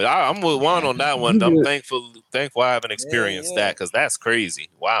 Damn, but I'm with Juan on that one. I'm thankful I haven't experienced that because that's crazy.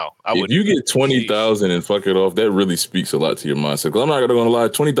 Wow, if you get 20,000 and fuck it off, that really speaks a lot to your mindset. Because I'm not gonna lie,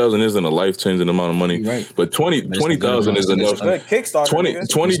 20,000 isn't a life changing amount of money, right? But 20,000 is enough.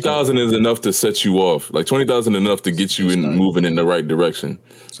 20,000 is enough to set you off. Like 20,000 enough to get you in moving in the right direction.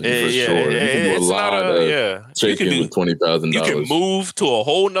 For sure, you can do a lot of shaking with $20,000. You can move to a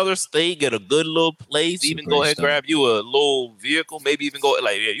whole nother state, get a good little place, even go ahead and grab you a little vehicle, maybe even go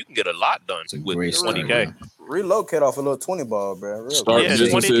you can get a lot done with 20K. Relocate off a little 20 ball, bro. Start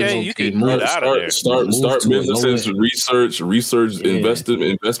businesses. 20K, you can move out of there. Start businesses, research,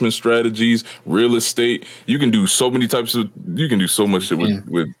 investment strategies, real estate. You can do so many types of. You can do so much shit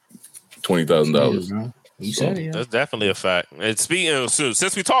with $20,000. You said it. That's definitely a fact. And speaking of,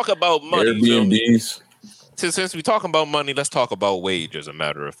 since we talk about money, Airbnbs. Since we talking about money, let's talk about wage. As a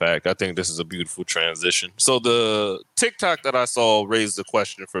matter of fact, I think this is a beautiful transition. So the TikTok that I saw raised the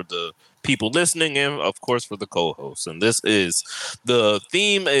question for the people listening and, of course, for the co-hosts. And this is the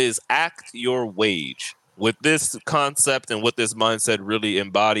theme is act your wage. With this concept and what this mindset really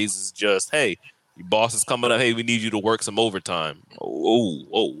embodies is just, hey, your boss is coming up. Hey, we need you to work some overtime.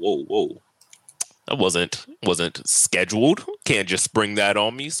 Whoa. That wasn't scheduled. Can't just spring that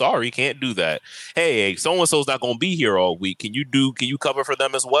on me. Sorry, can't do that. Hey, so-and-so's not going to be here all week. Can you cover for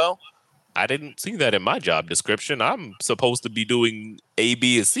them as well? I didn't see that in my job description. I'm supposed to be doing A,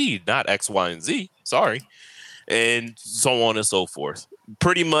 B, and C, not X, Y, and Z. Sorry. And so on and so forth.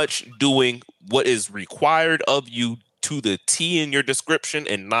 Pretty much doing what is required of you to the T in your description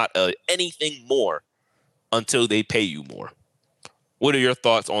and not anything more until they pay you more. What are your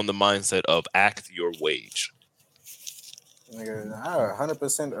thoughts on the mindset of act your wage? I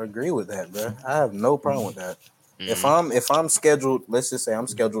 100% agree with that, bro. I have no problem with that. If I'm scheduled, let's just say I'm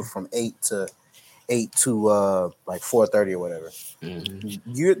scheduled from 8 to like 4:30 or whatever.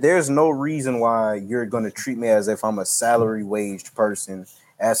 There's no reason why you're going to treat me as if I'm a salary waged person,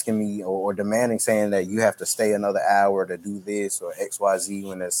 asking me or demanding, saying that you have to stay another hour to do this or XYZ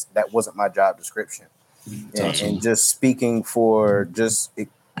when that wasn't my job description. And just speaking for just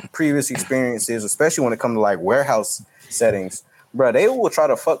previous experiences, especially when it comes to like warehouse settings, bro, they will try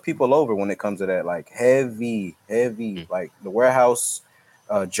to fuck people over when it comes to that. Like heavy. Like the warehouse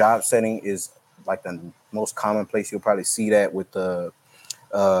job setting is like the most common place you'll probably see that with the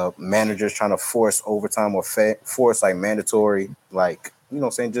managers trying to force overtime or force like mandatory, like, you know what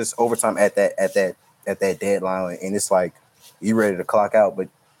I'm saying, just overtime at that deadline. And it's like you ready to clock out, but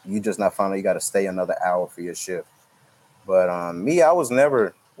you just not finding you got to stay another hour for your shift. But me, I was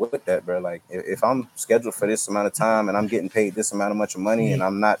never with that, bro. Like if I'm scheduled for this amount of time and I'm getting paid this amount of much money and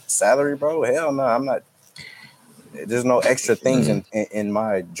I'm not salary, bro, hell no, I'm not. There's no extra things in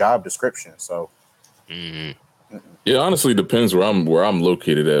my job description. So yeah, honestly, depends where I'm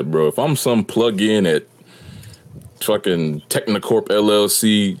located at, bro. If I'm some plug-in at fucking Technicorp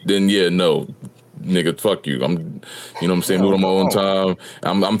LLC, then yeah, no. nigga, fuck you. I'm, you know what I'm saying, moving on my own time.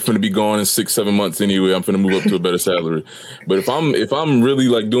 I'm finna be gone in 6-7 months anyway. I'm finna move up to a better salary. But if I'm really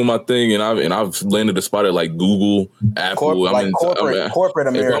like doing my thing and I've landed a spot at like Google, Apple, corporate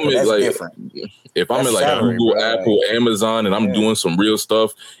America, that's different. If I'm in like salary, Google, bro, Apple, like, Amazon, and I'm doing some real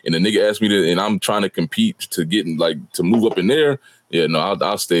stuff, and the nigga asked me to, and I'm trying to compete to get like to move up in there, yeah, no,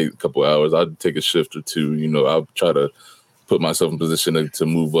 I'll stay a couple hours. I'll take a shift or two. You know, I'll try to put myself in position to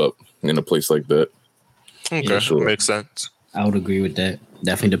move up in a place like that. Okay, yeah, sure. Makes sense. I would agree with that.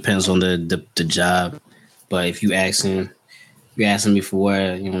 Definitely depends on the job. But if you asking me for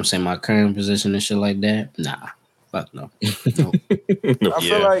where, you know what I'm saying, my current position and shit like that, nah. Fuck no. I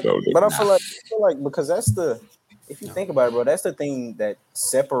feel like because that's if you think about it, bro, that's the thing that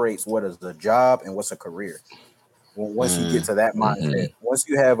separates what is a job and what's a career. Once you get to that mindset, once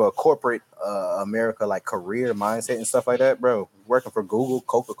you have a corporate America like career mindset and stuff like that, bro, working for Google,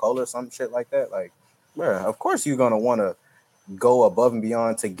 Coca-Cola, some shit like that, like, bro, of course you're gonna want to go above and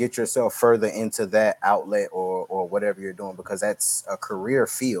beyond to get yourself further into that outlet or whatever you're doing, because that's a career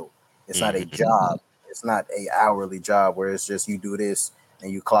field. It's not a job. It's not a hourly job where it's just you do this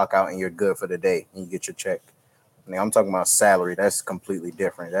and you clock out and you're good for the day and you get your check. I mean, I'm talking about salary. That's completely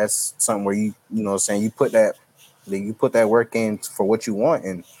different. That's something where you know what I'm saying, you put that work in for what you want,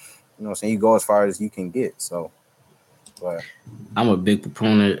 and you know what I'm saying, you go as far as you can get. So, but I'm a big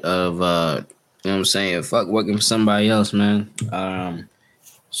proponent of you know what I'm saying, fuck working for somebody else, man.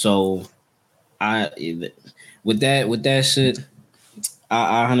 So with that shit,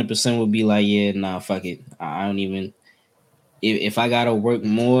 I 100% would be like, yeah, nah, fuck it. I don't even, if I gotta work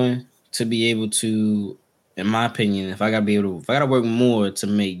more to be able to, in my opinion, if I gotta work more to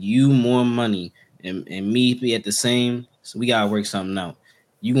make you more money and me be at the same, so we gotta work something out.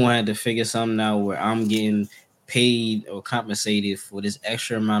 You gonna have to figure something out where I'm getting paid or compensated for this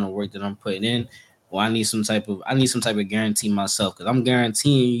extra amount of work that I'm putting in, or I need some type of guarantee myself, because I'm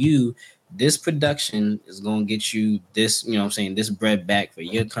guaranteeing you this production is going to get you this, you know what I'm saying, this bread back for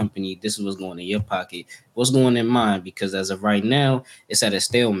your company. This is what's going in your pocket. What's going in mine? Because as of right now, it's at a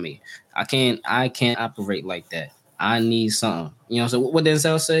stalemate. I can't operate like that. I need something. You know what I'm saying? What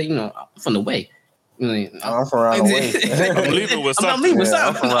Denzel said, you know, I'm from the way. You know, I'm from around the way. I'm leaving with something. I'm leaving with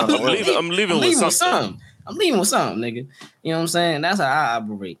something. I'm leaving with something, nigga. You know what I'm saying? That's how I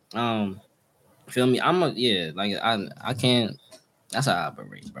operate. Feel me? I can't. That's how I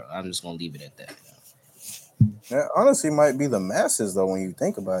operate, bro. I'm just gonna leave it at that. That honestly might be the masses, though, when you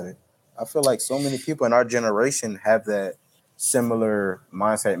think about it. I feel like so many people in our generation have that similar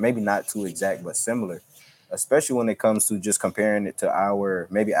mindset. Maybe not too exact, but similar. Especially when it comes to just comparing it to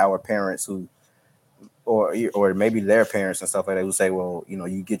our parents who, or maybe their parents and stuff like that, who say, well, you know,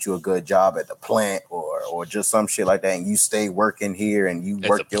 you get you a good job at the plant or just some shit like that, and you stay working here and you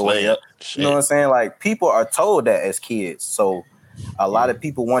work your way up. Shit. You know what I'm saying? Like, people are told that as kids. So a lot of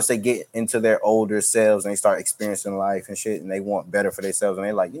people, once they get into their older selves and they start experiencing life and shit, and they want better for themselves, and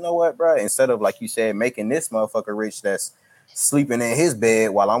they're like, you know what, bro? Instead of, like you said, making this motherfucker rich that's sleeping in his bed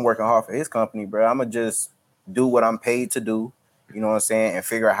while I'm working hard for his company, bro, I'm gonna just do what I'm paid to do, you know what I'm saying, and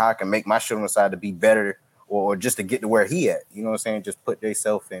figure out how I can make my shit on the side to be better, or just to get to where he at, you know what I'm saying? Just put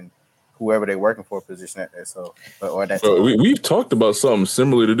themselves in whoever they're working for position at that. So, or that's bro, we've talked about something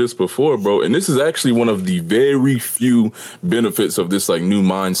similar to this before, bro. And this is actually one of the very few benefits of this like new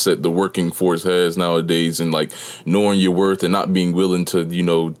mindset the working force has nowadays, and like knowing your worth and not being willing to, you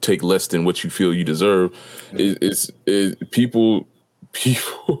know, take less than what you feel you deserve. People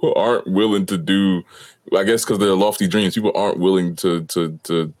aren't willing to do, I guess, because they're lofty dreams. People aren't willing to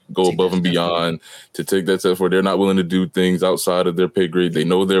go above and beyond, to take that step forward. They're not willing to do things outside of their pay grade. They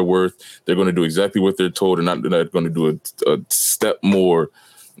know their worth. They're going to do exactly what they're told, and they're not going to do a step more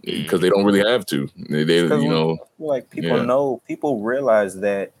because they don't really have to. They you know, like people know, people realize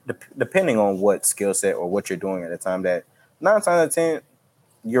that depending on what skill set or what you're doing at the time, that 9 times out of 10,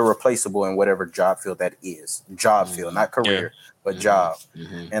 you're replaceable in whatever job field that is. Job field, not career, but job.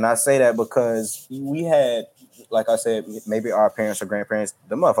 And I say that because we had, like I said, maybe our parents or grandparents,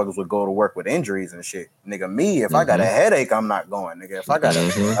 the motherfuckers would go to work with injuries and shit. Nigga, me, if I got a headache, I'm not going. Nigga, if I got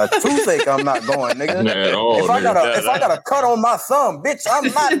a toothache, I'm not going. Nigga, if I got a cut on my thumb, bitch, I'm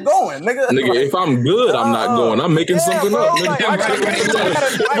not going. Nigga, nigga, if I'm good, I'm not going. I'm making something up. Nigga.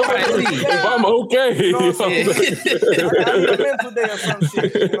 If I'm okay, you know what I'm saying? I need a mental day or some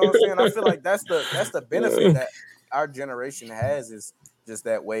shit. You know what I'm saying? I feel like that's the benefit that our generation has, is just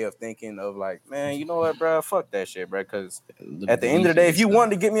that way of thinking of like, man, you know what, bro? Fuck that shit, bro. Because at the end of the day, if you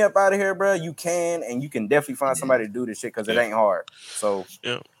wanted to get me up out of here, bro, you can, and you can definitely find somebody to do this shit because it ain't hard. So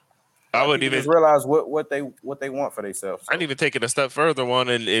yeah. I wouldn't even just realize what they want for themselves. So. I'd even take it a step further on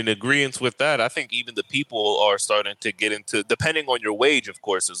in agreement with that. I think even the people are starting to get into, depending on your wage, of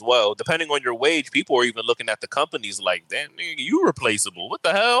course, as well. Depending on your wage, people are even looking at the companies like, damn, nigga, you replaceable. What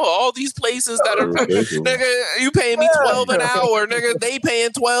the hell? All these places that are, nigga, you paying me $12 an hour, nigga. They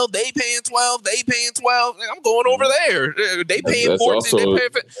paying 12. They paying 12. They paying 12. I'm going over there. They paying 14. Also, they paying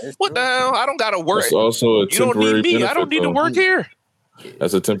 15. What the hell? I don't gotta work. That's also a you don't need me. Benefit, I don't need to work here.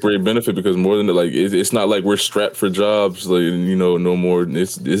 That's a temporary benefit because more than like it's not like we're strapped for jobs, like no more.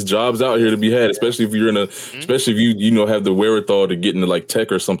 It's jobs out here to be had, especially if you're in especially if you have the wherewithal to get into like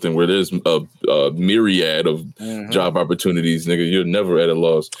tech or something where there's a myriad of job opportunities, nigga. You're never at a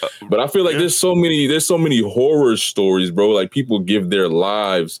loss. But I feel like there's so many horror stories, bro. Like people give their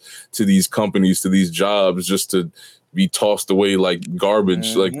lives to these companies, to these jobs, just to be tossed away like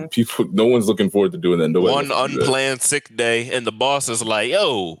garbage. Like people, no one's looking forward to doing that. One unplanned sick day, and the boss is like,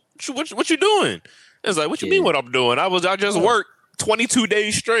 "Yo, what you doing?" It's like, "What you mean? What I'm doing? I just worked 22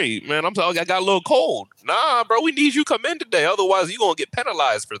 days straight, man. I got a little cold. Nah, bro, we need you come in today. Otherwise, you gonna get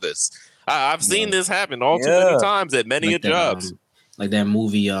penalized for this." I've seen this happen too many times at many jobs. Like that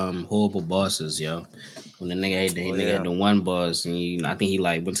movie, Horrible Bosses, yo. When the nigga had the one boss, and I think he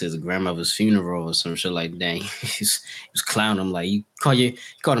like went to his grandmother's funeral or some shit like that. He was clowning him like, you called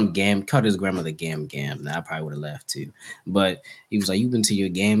him Gam, called his grandmother Gam. Now I probably would have left too, but he was like, you went to your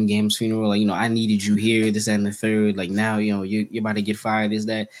Gam's funeral, like I needed you here, this and the third. Like now you're about to get fired. Is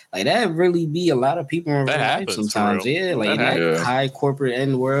that like that really be a lot of people in real life sometimes? Yeah, like that high corporate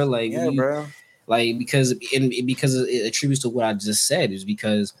end world, like bro. Like because it attributes to what I just said is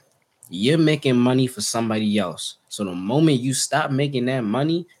because you're making money for somebody else. So the moment you stop making that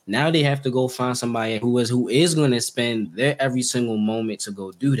money, now they have to go find somebody who is going to spend their every single moment to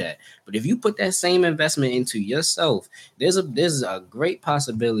go do that. But if you put that same investment into yourself, there's a great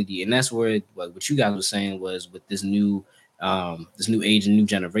possibility, and that's where what you guys were saying was with this new age and new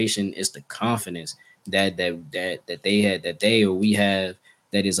generation is the confidence that we have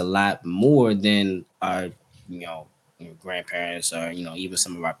that is a lot more than our grandparents or even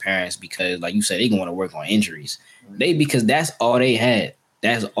some of our parents, because like you said, they going to work on injuries. Because that's all they had.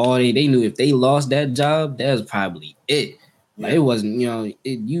 That's all they knew. If they lost that job, that's probably it. Like it wasn't,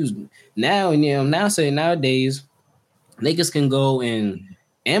 it used now, nowadays niggas can go and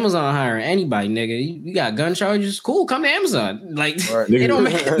Amazon hiring anybody, nigga. You got gun charges? Cool, come to Amazon. Like it don't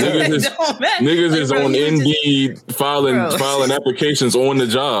matter. Niggas is on Indeed filing applications on the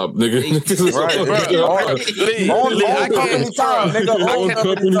job, nigga.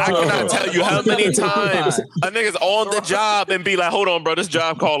 I cannot tell you how many times a nigga's on the job and be like, hold on, bro, this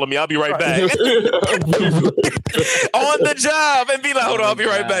job calling me. I'll be right back. On the job and be like, hold on, I'll be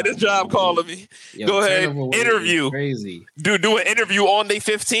right back. This job calling me. Go ahead, interview. Crazy. Do an interview on day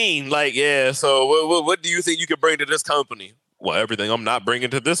 15. Like, so what do you think you can bring to this company? Well, everything I'm not bringing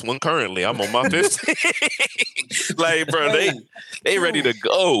to this one currently. I'm on my 15. Like, bro, they ready to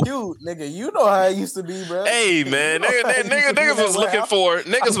go. You know how it used to be, bro. Hey, man, niggas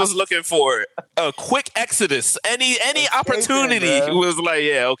was looking for a quick exodus. Any opportunity was like,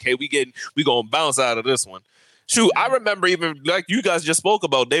 okay, we gonna bounce out of this one. Shoot, I remember even like you guys just spoke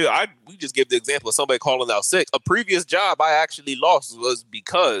about, we just gave the example of somebody calling out sick. A previous job I actually lost was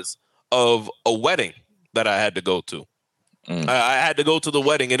because of a wedding that I had to go to. I had to go to the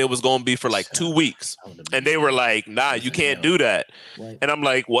wedding and it was going to be for like 2 weeks. And they were like, nah, you can't do that. And I'm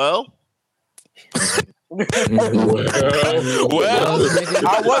like, well, I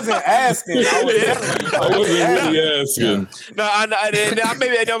wasn't asking. I wasn't really asking. No, I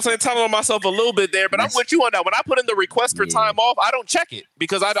maybe I'm saying telling on myself a little bit there, but I'm with you on that. When I put in the request for time off, I don't check it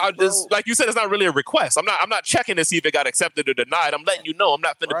because I just like you said, it's not really a request. I'm not checking to see if it got accepted or denied. I'm letting you know I'm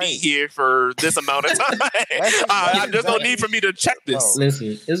not going to be here for this amount of time. There's no need for me to check this.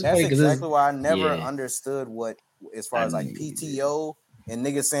 Listen, that's exactly why I never understood what, as far as like PTO. And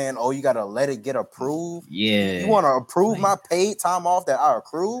niggas saying, "Oh, you gotta let it get approved." Yeah, you want to approve my paid time off that I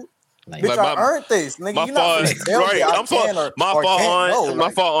accrued? Bitch, I earned this, nigga. My fault.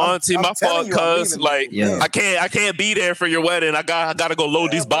 My fault, auntie. My fault, cuz like I can't be there for your wedding. I gotta go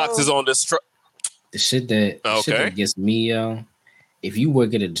load these boxes on this truck. The shit that gets me, yo. If you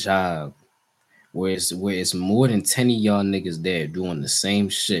work at a job where it's more than 10 of y'all niggas there doing the same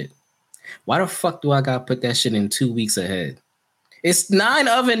shit, why the fuck do I gotta put that shit in 2 weeks ahead? It's 9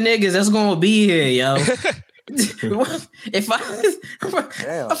 other niggas that's gonna be here, yo. If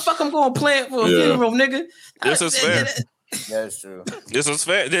the fuck I'm gonna plan for a funeral, nigga. This is fair. That's true. This is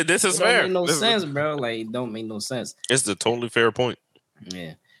fair. This is fair. Don't make no sense, bro. Like, it don't make no sense. It's a totally fair point.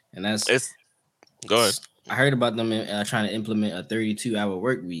 Yeah, and that's go ahead. I heard about them trying to implement a 32-hour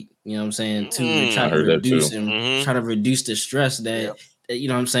work week. You know what I'm saying? To try to reduce the stress that you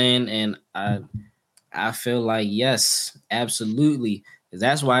know what I'm saying. And I feel like yes, absolutely.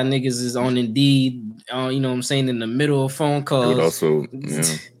 That's why niggas is on Indeed. You know what I'm saying, in the middle of phone calls. It would also,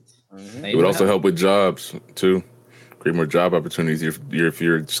 it would also help with jobs too. Create more job opportunities. If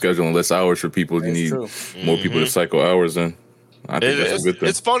you're scheduling less hours for people, you need more people to cycle hours in. I think that's a good thing.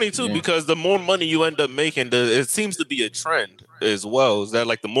 It's funny too because the more money you end up making, it seems to be a trend as well. Is that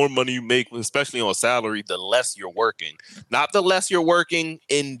like the more money you make, especially on salary, the less you're working. Not the less you're working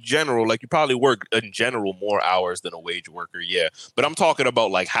in general. Like you probably work in general more hours than a wage worker, yeah. But I'm talking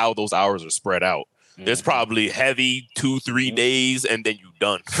about like how those hours are spread out. There's probably heavy 2-3 days, and then you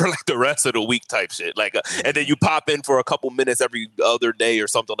done for like the rest of the week type shit. Like, and then you pop in for a couple minutes every other day or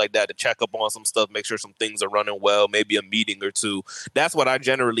something like that to check up on some stuff, make sure some things are running well, maybe a meeting or two. That's what I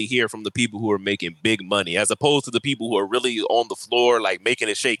generally hear from the people who are making big money, as opposed to the people who are really on the floor, like making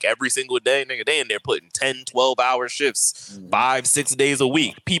it shake every single day. Nigga, they in there putting 10, 12-hour shifts, 5-6 days a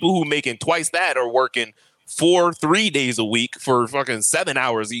week. People who making twice that are working 3 days a week for fucking 7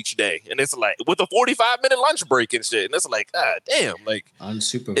 hours each day, and it's like with a 45-minute lunch break and shit, and it's like, god damn, like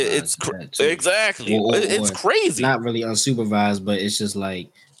unsupervised. It's exactly, it's crazy. Not really unsupervised, but it's just like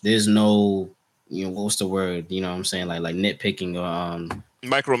there's no, you know, what's the word? You know what I'm saying? Like nitpicking or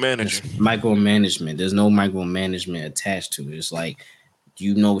micromanagement. There's no micromanagement attached to it. It's like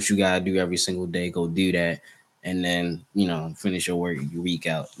you know what you gotta do every single day. Go do that. And then, you know, finish your work, you week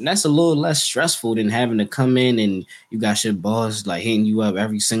out. And that's a little less stressful than having to come in and you got your boss like hitting you up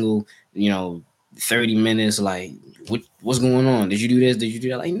every single, 30 minutes. Like, what's going on? Did you do this? Did you do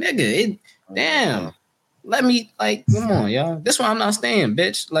that? Like, nigga, damn. Let me, like, come on, y'all. This why I'm not staying,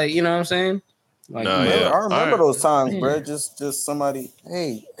 bitch. Like, you know what I'm saying? Like, I remember those times, bro. Just somebody,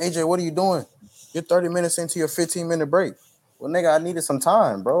 hey, AJ, what are you doing? You're 30 minutes into your 15-minute break. Well, nigga, I needed some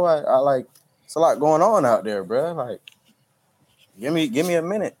time, bro. I like, it's a lot going on out there, bro. Like, give me a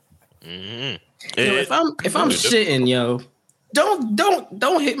minute. Mm-hmm. If I'm shitting, yo,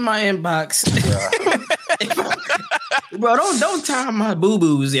 don't hit my inbox, bro. Don't tie my boo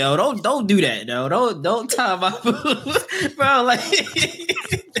boos, yo. Don't do that, yo. Don't tie my boo, bro. Like,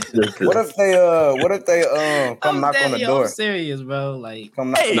 what if they come knock on the door? I'm serious, bro. Like,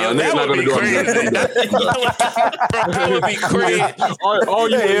 come knock. That would be crazy. That would be crazy. All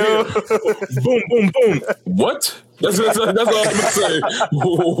you boom, boom, boom. What? That's all I'm gonna say.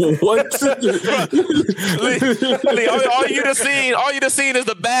 What? all you just seen is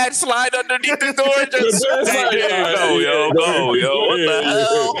the badge slide underneath the door. Just go, yo. What the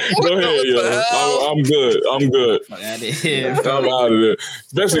hell? Go ahead, yo. I'm good. I'm out of there.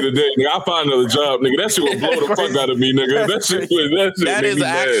 Especially today, nigga. I find another job, nigga. That shit will blow the fuck out of me, nigga. That is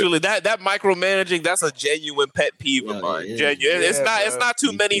actually that micromanaging. That's a genuine pet peeve of mine. Genuine. It's not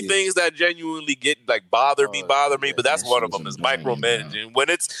too many things that genuinely get like bother me. But that's one of them is micromanaging.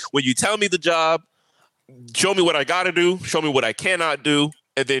 When you tell me the job, show me what I got to do, show me what I cannot do,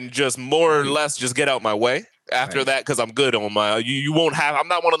 and then just more or less just get out my way after that, because I'm good on my. You won't have. I'm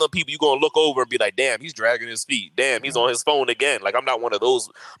not one of the people you're gonna look over and be like, damn, he's dragging his feet. Damn, he's on his phone again. Like, I'm not one of those.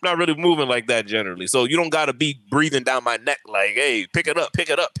 I'm not really moving like that generally. So you don't got to be breathing down my neck like, hey, pick it up.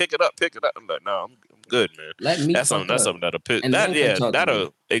 I'm like, no, I'm good, man. That's something that'll piss.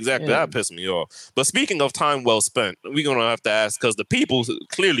 That'll piss me off. But speaking of time well spent, we're gonna have to ask, because the people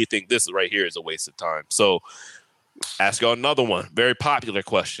clearly think this right here is a waste of time. So ask y'all another one. Very popular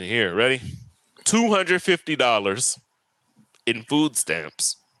question here. Ready? $250 in food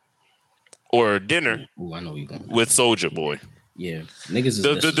stamps or dinner with SOULJA Boy. Yeah, niggas is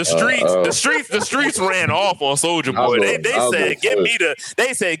the streets ran off on SOULJA Boy.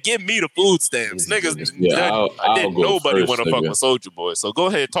 They said give me the food stamps. Niggas, nobody want to fuck with SOULJA Boy. So go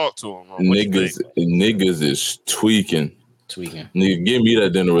ahead, talk to him. Niggas is tweaking. Nigga, give me that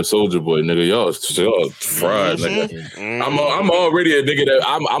dinner with SOULJA Boy, nigga. Y'all fried, nigga. I'm already a nigga that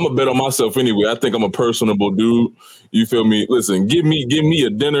I'm a bet on myself anyway. I think I'm a personable dude. You feel me? Listen, give me a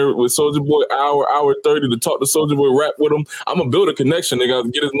dinner with SOULJA Boy, hour 30 to talk to SOULJA Boy, rap with him. I'm gonna build a connection,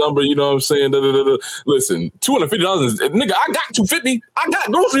 nigga. Get his number, you know what I'm saying? Listen, $250 is, nigga, I got $250. I got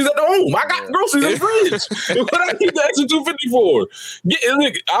groceries at the home. I got groceries in the fridge. What I keep the extra $250 for?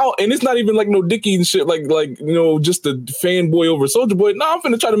 And it's not even like no dicky and shit, like just a fanboy over SOULJA Boy. No, I'm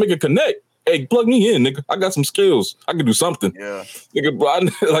finna try to make a connect. Hey, plug me in, nigga. I got some skills. I can do something. Yeah, nigga. Bro,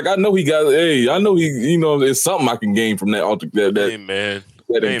 I know he got. Hey, I know he. There's something I can gain from that. Hey, man.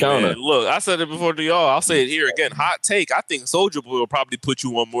 That encounter. Man. Look, I said it before to y'all. I'll say it here again. Hot take. I think SOULJA Boy will probably put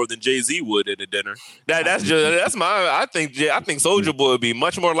you on more than Jay-Z would at a dinner. That's my. I think SOULJA Boy would be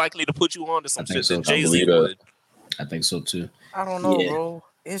much more likely to put you on to some shit than Jay-Z would. I think so too. I don't know, bro.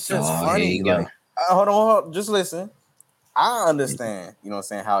 it's just funny. Like, hold on, just listen. I understand, you know what I'm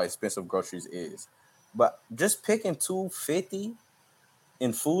saying, how expensive groceries is. But just picking $250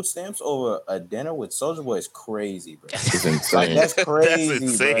 in food stamps over a dinner with SOULJA Boy is crazy, bro. It's insane. Like, that's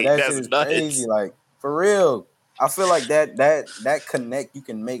crazy, bro. That shit is crazy. Like, for real. I feel like that connect you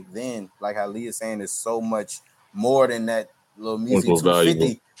can make then, like how Leah's saying, is so much more than that little measly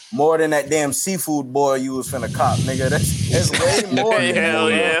 $250, more than that damn seafood boy you was finna cop, nigga. That's way more. Hell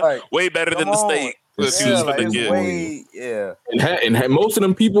yeah, like, way better than the steak. And most of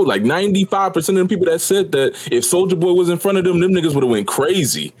them people, like 95% of them people that said that if SOULJA Boy was in front of them niggas would have went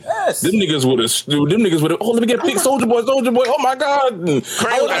crazy. Yes. Them niggas would have. Oh, let me get a pic, SOULJA Boy. Oh my god. I'm with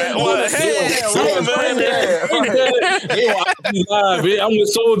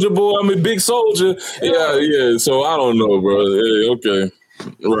SOULJA Boy. I'm a big soldier. Yeah. So I don't know, bro. Yeah, okay,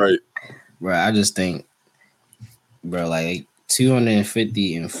 right. I just think, bro, like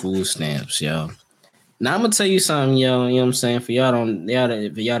 250 in food stamps, yo. Now I'm gonna tell you something, yo. You know what I'm saying? For y'all that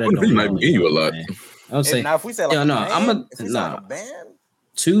don't might give you a lot. I'm saying, now if we say like a band,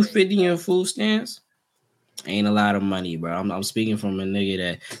 250 in food stamps ain't a lot of money, bro. I'm speaking from a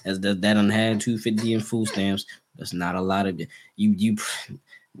nigga that done had 250 in food stamps. That's not a lot of you.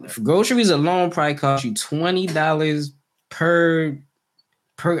 Groceries alone probably cost you $20 per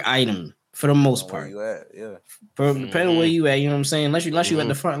item. For the most part, depending on where you at, you know what I'm saying. Unless you at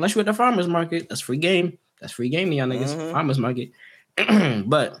the farmers market, that's free game. That's free game to y'all niggas. Farmers market.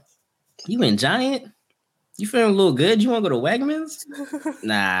 But you in Giant, you feeling a little good? You want to go to Wegmans?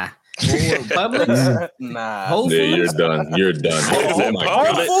 Nah. Publix? Nah. Whole Foods? Yeah, you're done.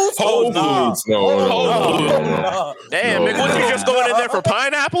 Whole Foods? No. Damn, nigga, what you just going in there for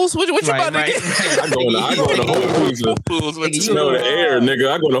pineapples? What you about to get? I go to Whole Foods to smell the air,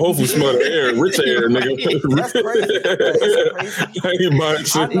 nigga. I go to Whole Foods, smell the air, rich air, nigga. That's crazy.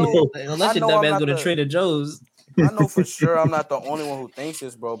 Unless your dumb ass go to Trader Joe's. I know for sure I'm not the only one who thinks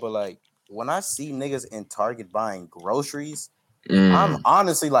this, bro. But like when I see niggas in Target buying groceries, I'm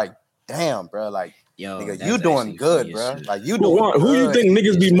honestly like, damn, bro, like, yo, nigga, you doing good, bro. Shit. Like, you doing good. Who you think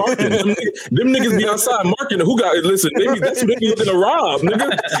niggas be marketing? them niggas be outside marketing. Who got it? Listen, that's niggas gonna rob, nigga.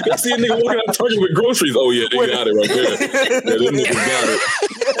 They see a nigga walking out Target with groceries. Oh, yeah, they got it right there. Yeah, them niggas got it.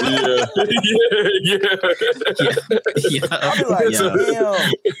 I be like, damn.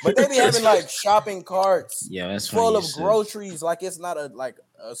 But they be having, like, shopping carts full of groceries. Like, it's not a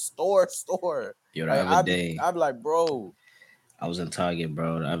store. Yo, the other day, I'd be like, bro. I was in Target,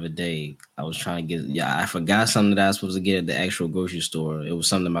 bro, the other day. I was trying to get, I forgot something that I was supposed to get at the actual grocery store. It was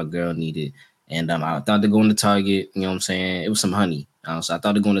something my girl needed. And I thought to go into Target, you know what I'm saying? It was some honey. So I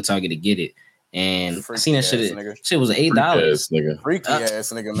thought to go into Target to get it. And I seen that shit. Shit was $8. Freaky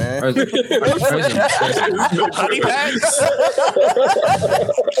ass nigga, man. Honey packs.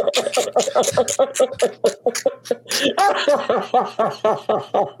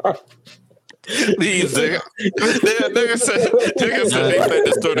 These nigga said they made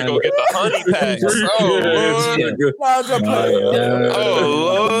the store to go get the honey packs.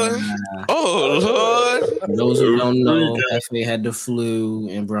 Oh Lord. Those who don't know, FA had the flu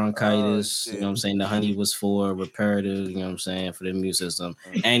and bronchitis. You know what I'm saying? The honey was for reparative, you know what I'm saying, for the immune system.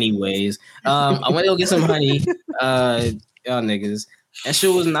 Anyways, I went to go get some honey. Y'all niggas. That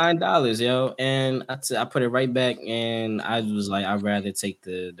shit was $9, yo, and I put it right back, and I was like, I'd rather take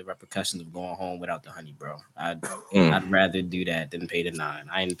the repercussions of going home without the honey, bro. I'd rather do that than pay the $9.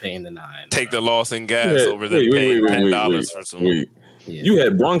 I ain't paying the $9. Take the loss in gas over than paying $10 for some. Yeah. You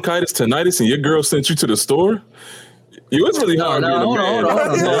had bronchitis, tinnitus, and your girl sent you to the store? Yo, it's really hard being a man.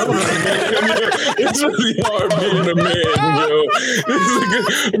 It's really hard being a man, yo.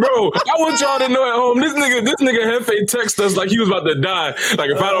 Bro, I want y'all to know at home, this nigga Hefe text us like he was about to die. Like,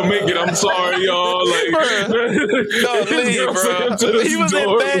 if I don't make it, I'm sorry, y'all. Like, no, leave, bro. He was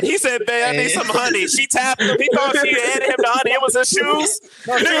in bed. He said, babe, I need some honey. She tapped him. He thought she handed him the honey. It was his shoes.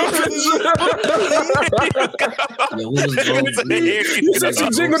 You said she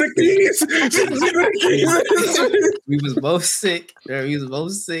jingled the keys. We was both sick. We was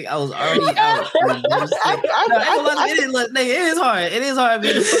both sick. I was already out. It is hard. It is hard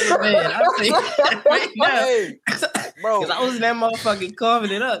being a fucking man. I'm saying right now, bro. Because I was in that motherfucking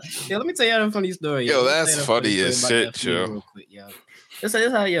coughing it up. Yo, let me tell y'all a funny story. Yo, that's funny as shit, yo. Real quick, yo. This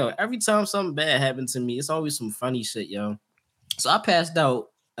how, yo. Every time something bad happened to me, it's always some funny shit, yo. So I passed out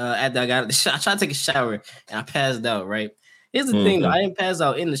after I got the shower. I tried to take a shower and I passed out. Right. Here's the thing, though. I didn't pass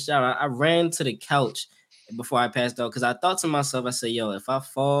out in the shower. I ran to the couch before I passed out because I thought to myself, I said, yo, if I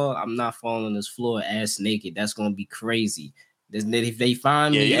fall, I'm not falling on this floor ass naked. That's gonna be crazy. If they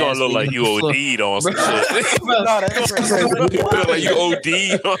find me, you gonna look like you OD'd on some shit. No, that's crazy. You look like you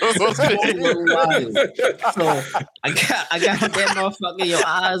OD'd on some shit. So I got that motherfucker. Your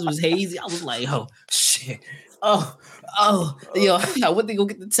eyes was hazy. I was like, oh shit. Oh, yo, I went to go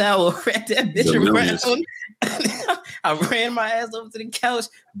get the towel, wrapped that bitch around. I ran my ass over to the couch.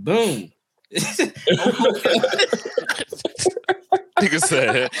 Boom. Nigga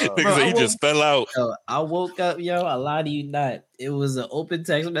said he just fell out. Yo, I woke up, yo. I lie to you not. It was an open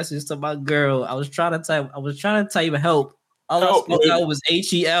text message to my girl. I was trying to type help. All I spoke out was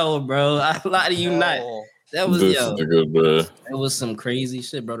HEL, bro. I lie to you not. That was it was some crazy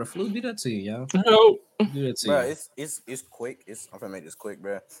shit, bro. The flu do that to you, yo. Do that to bro, you. It's quick. I'm gonna make this quick,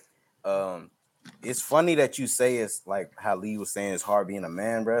 bro. It's funny that you say it's like how Lee was saying it's hard being a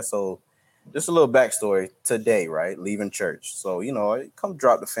man, bro. So just a little backstory today, right? Leaving church. So, I come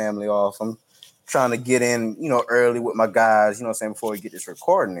drop the family off. I'm trying to get in, early with my guys, you know what I'm saying, before we get this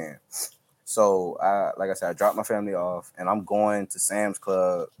recording in. So, like I said, I dropped my family off and I'm going to Sam's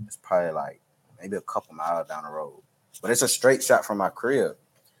Club. It's probably like maybe a couple miles down the road. But it's a straight shot from my crib.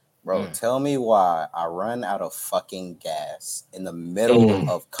 Bro, tell me why I run out of fucking gas in the middle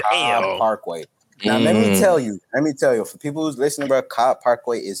of Cobb Parkway. Now, let me tell you, for people who's listening, bro, Cobb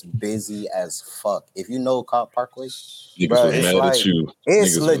Parkway is busy as fuck. If you know Cobb Parkway, bro,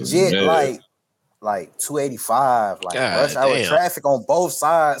 it's legit like 285, like rush hour traffic on both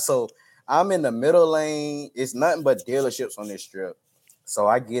sides. So I'm in the middle lane. It's nothing but dealerships on this strip. So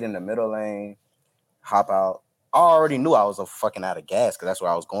I get in the middle lane, hop out. I already knew I was fucking out of gas because that's where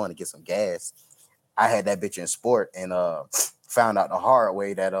I was going to get some gas. I had that bitch in sport and found out the hard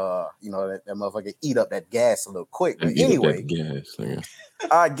way that that motherfucker eat up that gas a little quick. But anyway,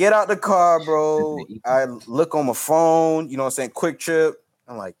 I get out the car, bro. I look on my phone, you know what I'm saying, Quick Trip.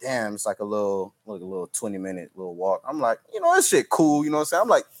 I'm like, damn, it's like a little 20-minute little walk. I'm like, this shit cool, you know what I'm saying? I'm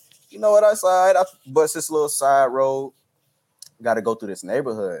like, you know what, I bust this little side road. Got to go through this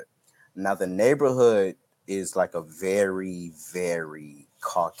neighborhood. Now the neighborhood is like a very, very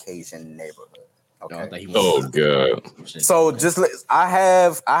Caucasian neighborhood. Okay. Oh god. So I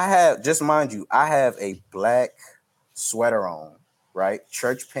have just mind you, I have a black sweater on, right?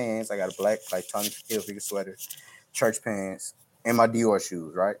 Church pants. I got a black like Tommy Hilfiger sweater, church pants, and my Dior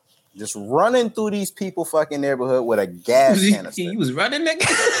shoes, right? Just running through these people fucking neighborhood with a gas canister. He was running that.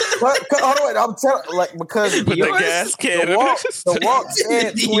 Hold on, I'm telling because the gas canister. The walk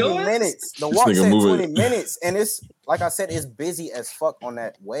said 20 minutes. The walk said 20 minutes, and it's like I said, it's busy as fuck on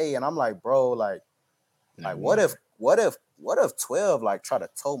that way. And I'm like, bro, like what if 12 like try to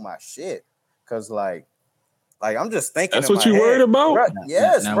tow my shit? Cause like I'm just thinking. That's what you worried about? Bro,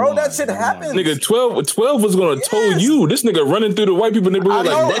 yes, bro. That shit happens. Nigga, 12 was gonna tow you. This nigga running through the white people neighborhood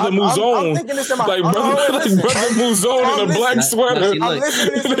like Brother Mouzone. I'm thinking this in my like Brother Mouzone in a black sweater. I'm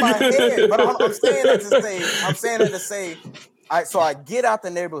listening to this in my head, but I'm saying that to say. So I get out the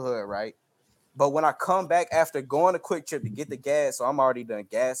neighborhood, right? But when I come back after going to Quick Trip to get the gas, so I'm already done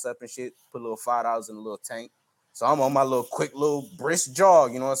gas up and shit, put a little $5 in a little tank. So I'm on my little quick little brisk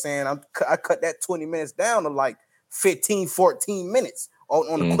jog, you know what I'm saying? I cut that 20 minutes down to like 15, 14 minutes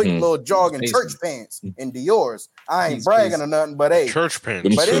on a quick little jog in church pants and Dior's. I ain't bragging or nothing, but hey. Church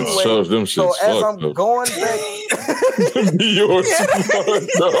pants. But anyway, so as I'm going back. Dior's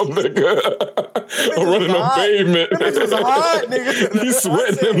nigga. I'm running on pavement. This was hard, nigga. You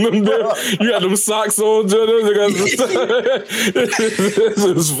sweating them there. You got them socks on, Jonah. This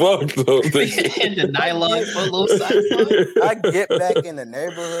is fucked up. And the nylon for little socks. I get back in the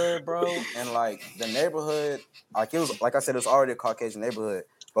neighborhood, bro, and like the neighborhood, like it was, like I said, it was already a Caucasian neighborhood.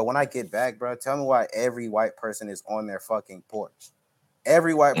 But when I get back, bro, tell me why every white person is on their fucking porch.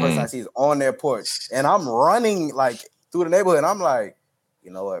 Every white person I see is on their porch, and I'm running like through the neighborhood. And I'm like,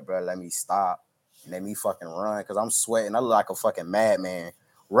 you know what, bro? Let me stop. Let me fucking run because I'm sweating. I look like a fucking madman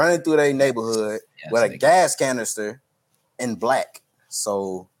running through their neighborhood with a gas canister in black.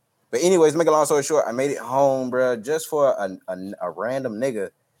 So, but anyways, make a long story short, I made it home, bro, just for a random nigga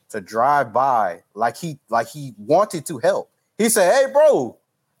to drive by like he wanted to help. He said, "Hey, bro,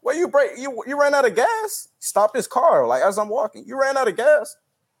 where you break? You ran out of gas? Stop this car!" Like as I'm walking, you ran out of gas.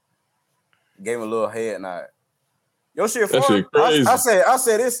 Gave him a little head nod. Your shit far. Crazy. I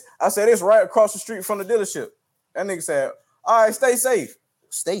said this right across the street from the dealership. That nigga said, "All right, stay safe."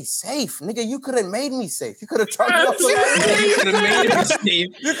 Stay safe, nigga. You could have made me safe. You could have dropped me off. You could have made me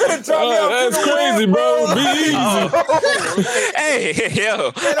safe. You could have dropped me off. That's crazy, bro. Be easy. Hey,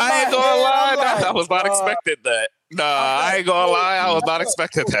 yo, I ain't gonna lie. I was not expecting that. Nah, I ain't gonna lie. I was not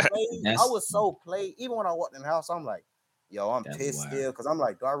expecting that. I was so played. Even when I walked in the house, I'm like, yo, I'm pissed still because I'm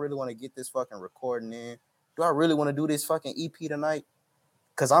like, do I really want to get this fucking recording in? do I really want to do this fucking EP tonight?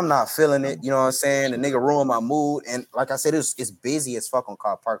 Because I'm not feeling it. You know what I'm saying? The nigga ruined my mood. And like I said, it's busy as fuck on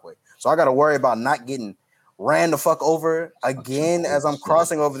Cobb Parkway. So I got to worry about not getting ran the fuck over again as I'm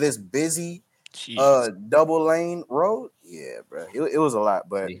crossing over this busy double lane road. Yeah, bro. It was a lot.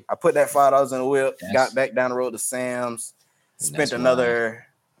 But I put that $5 in the wheel, got back down the road to Sam's, spent another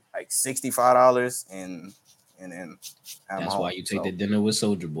like $65 and then that's why you take the dinner with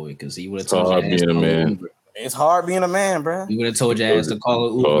Soulja Boy, because he would have told you being a man. It's hard being a man, bro. He would have told your ass to call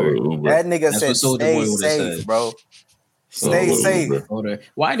an Uber. That nigga said stay safe, bro. Stay safe.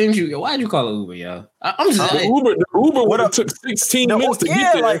 Why didn't you call an Uber, yo? I'm just the Uber would have took 16 minutes to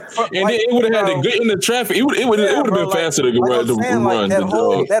get there, and then it would have had to get in the traffic. It would have been faster to run.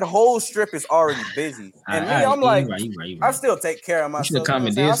 That whole strip is already busy, and me, I'm like, I still take care of myself.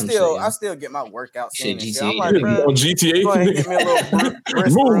 I still get my workouts in. I'm like, on GTA, go ahead and get me a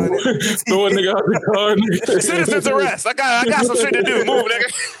little move. Throw a nigga out the car. Citizens arrest. I got some shit to do. Move,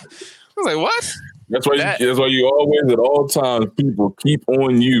 nigga. I was like, what? That's why you always at all times people keep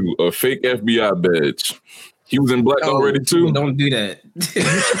on you a fake FBI badge. He was in black already too. Don't do that.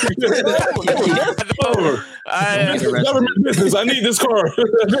 Government business. I need this car.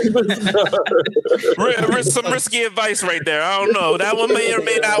 Some risky advice right there. I don't know. That one may or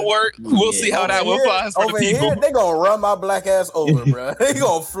may not work. We'll see how that one flies for the people. Here, they gonna run my black ass over, bro. They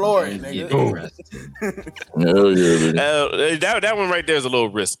gonna floor it, nigga. Hell yeah, that one right there is a little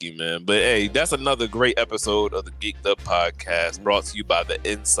risky, man. But hey, that's another great episode of the Geeked Up Podcast, brought to you by the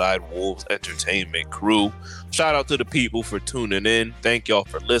Inside Wolves Entertainment crew. Shout out to the people for tuning in. Thank y'all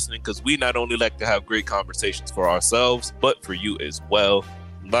for listening, because we not only like to have great conversations for ourselves, but for you as well.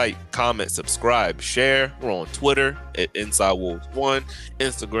 Like, comment, subscribe, share. We're on Twitter at Inside Wolves 1,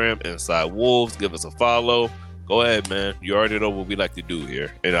 Instagram Inside Wolves. Give us a follow. Go ahead, man. You already know what we like to do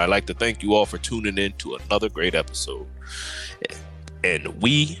here. And I'd like to thank you all for tuning in to another great episode. And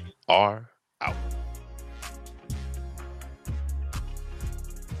we are out.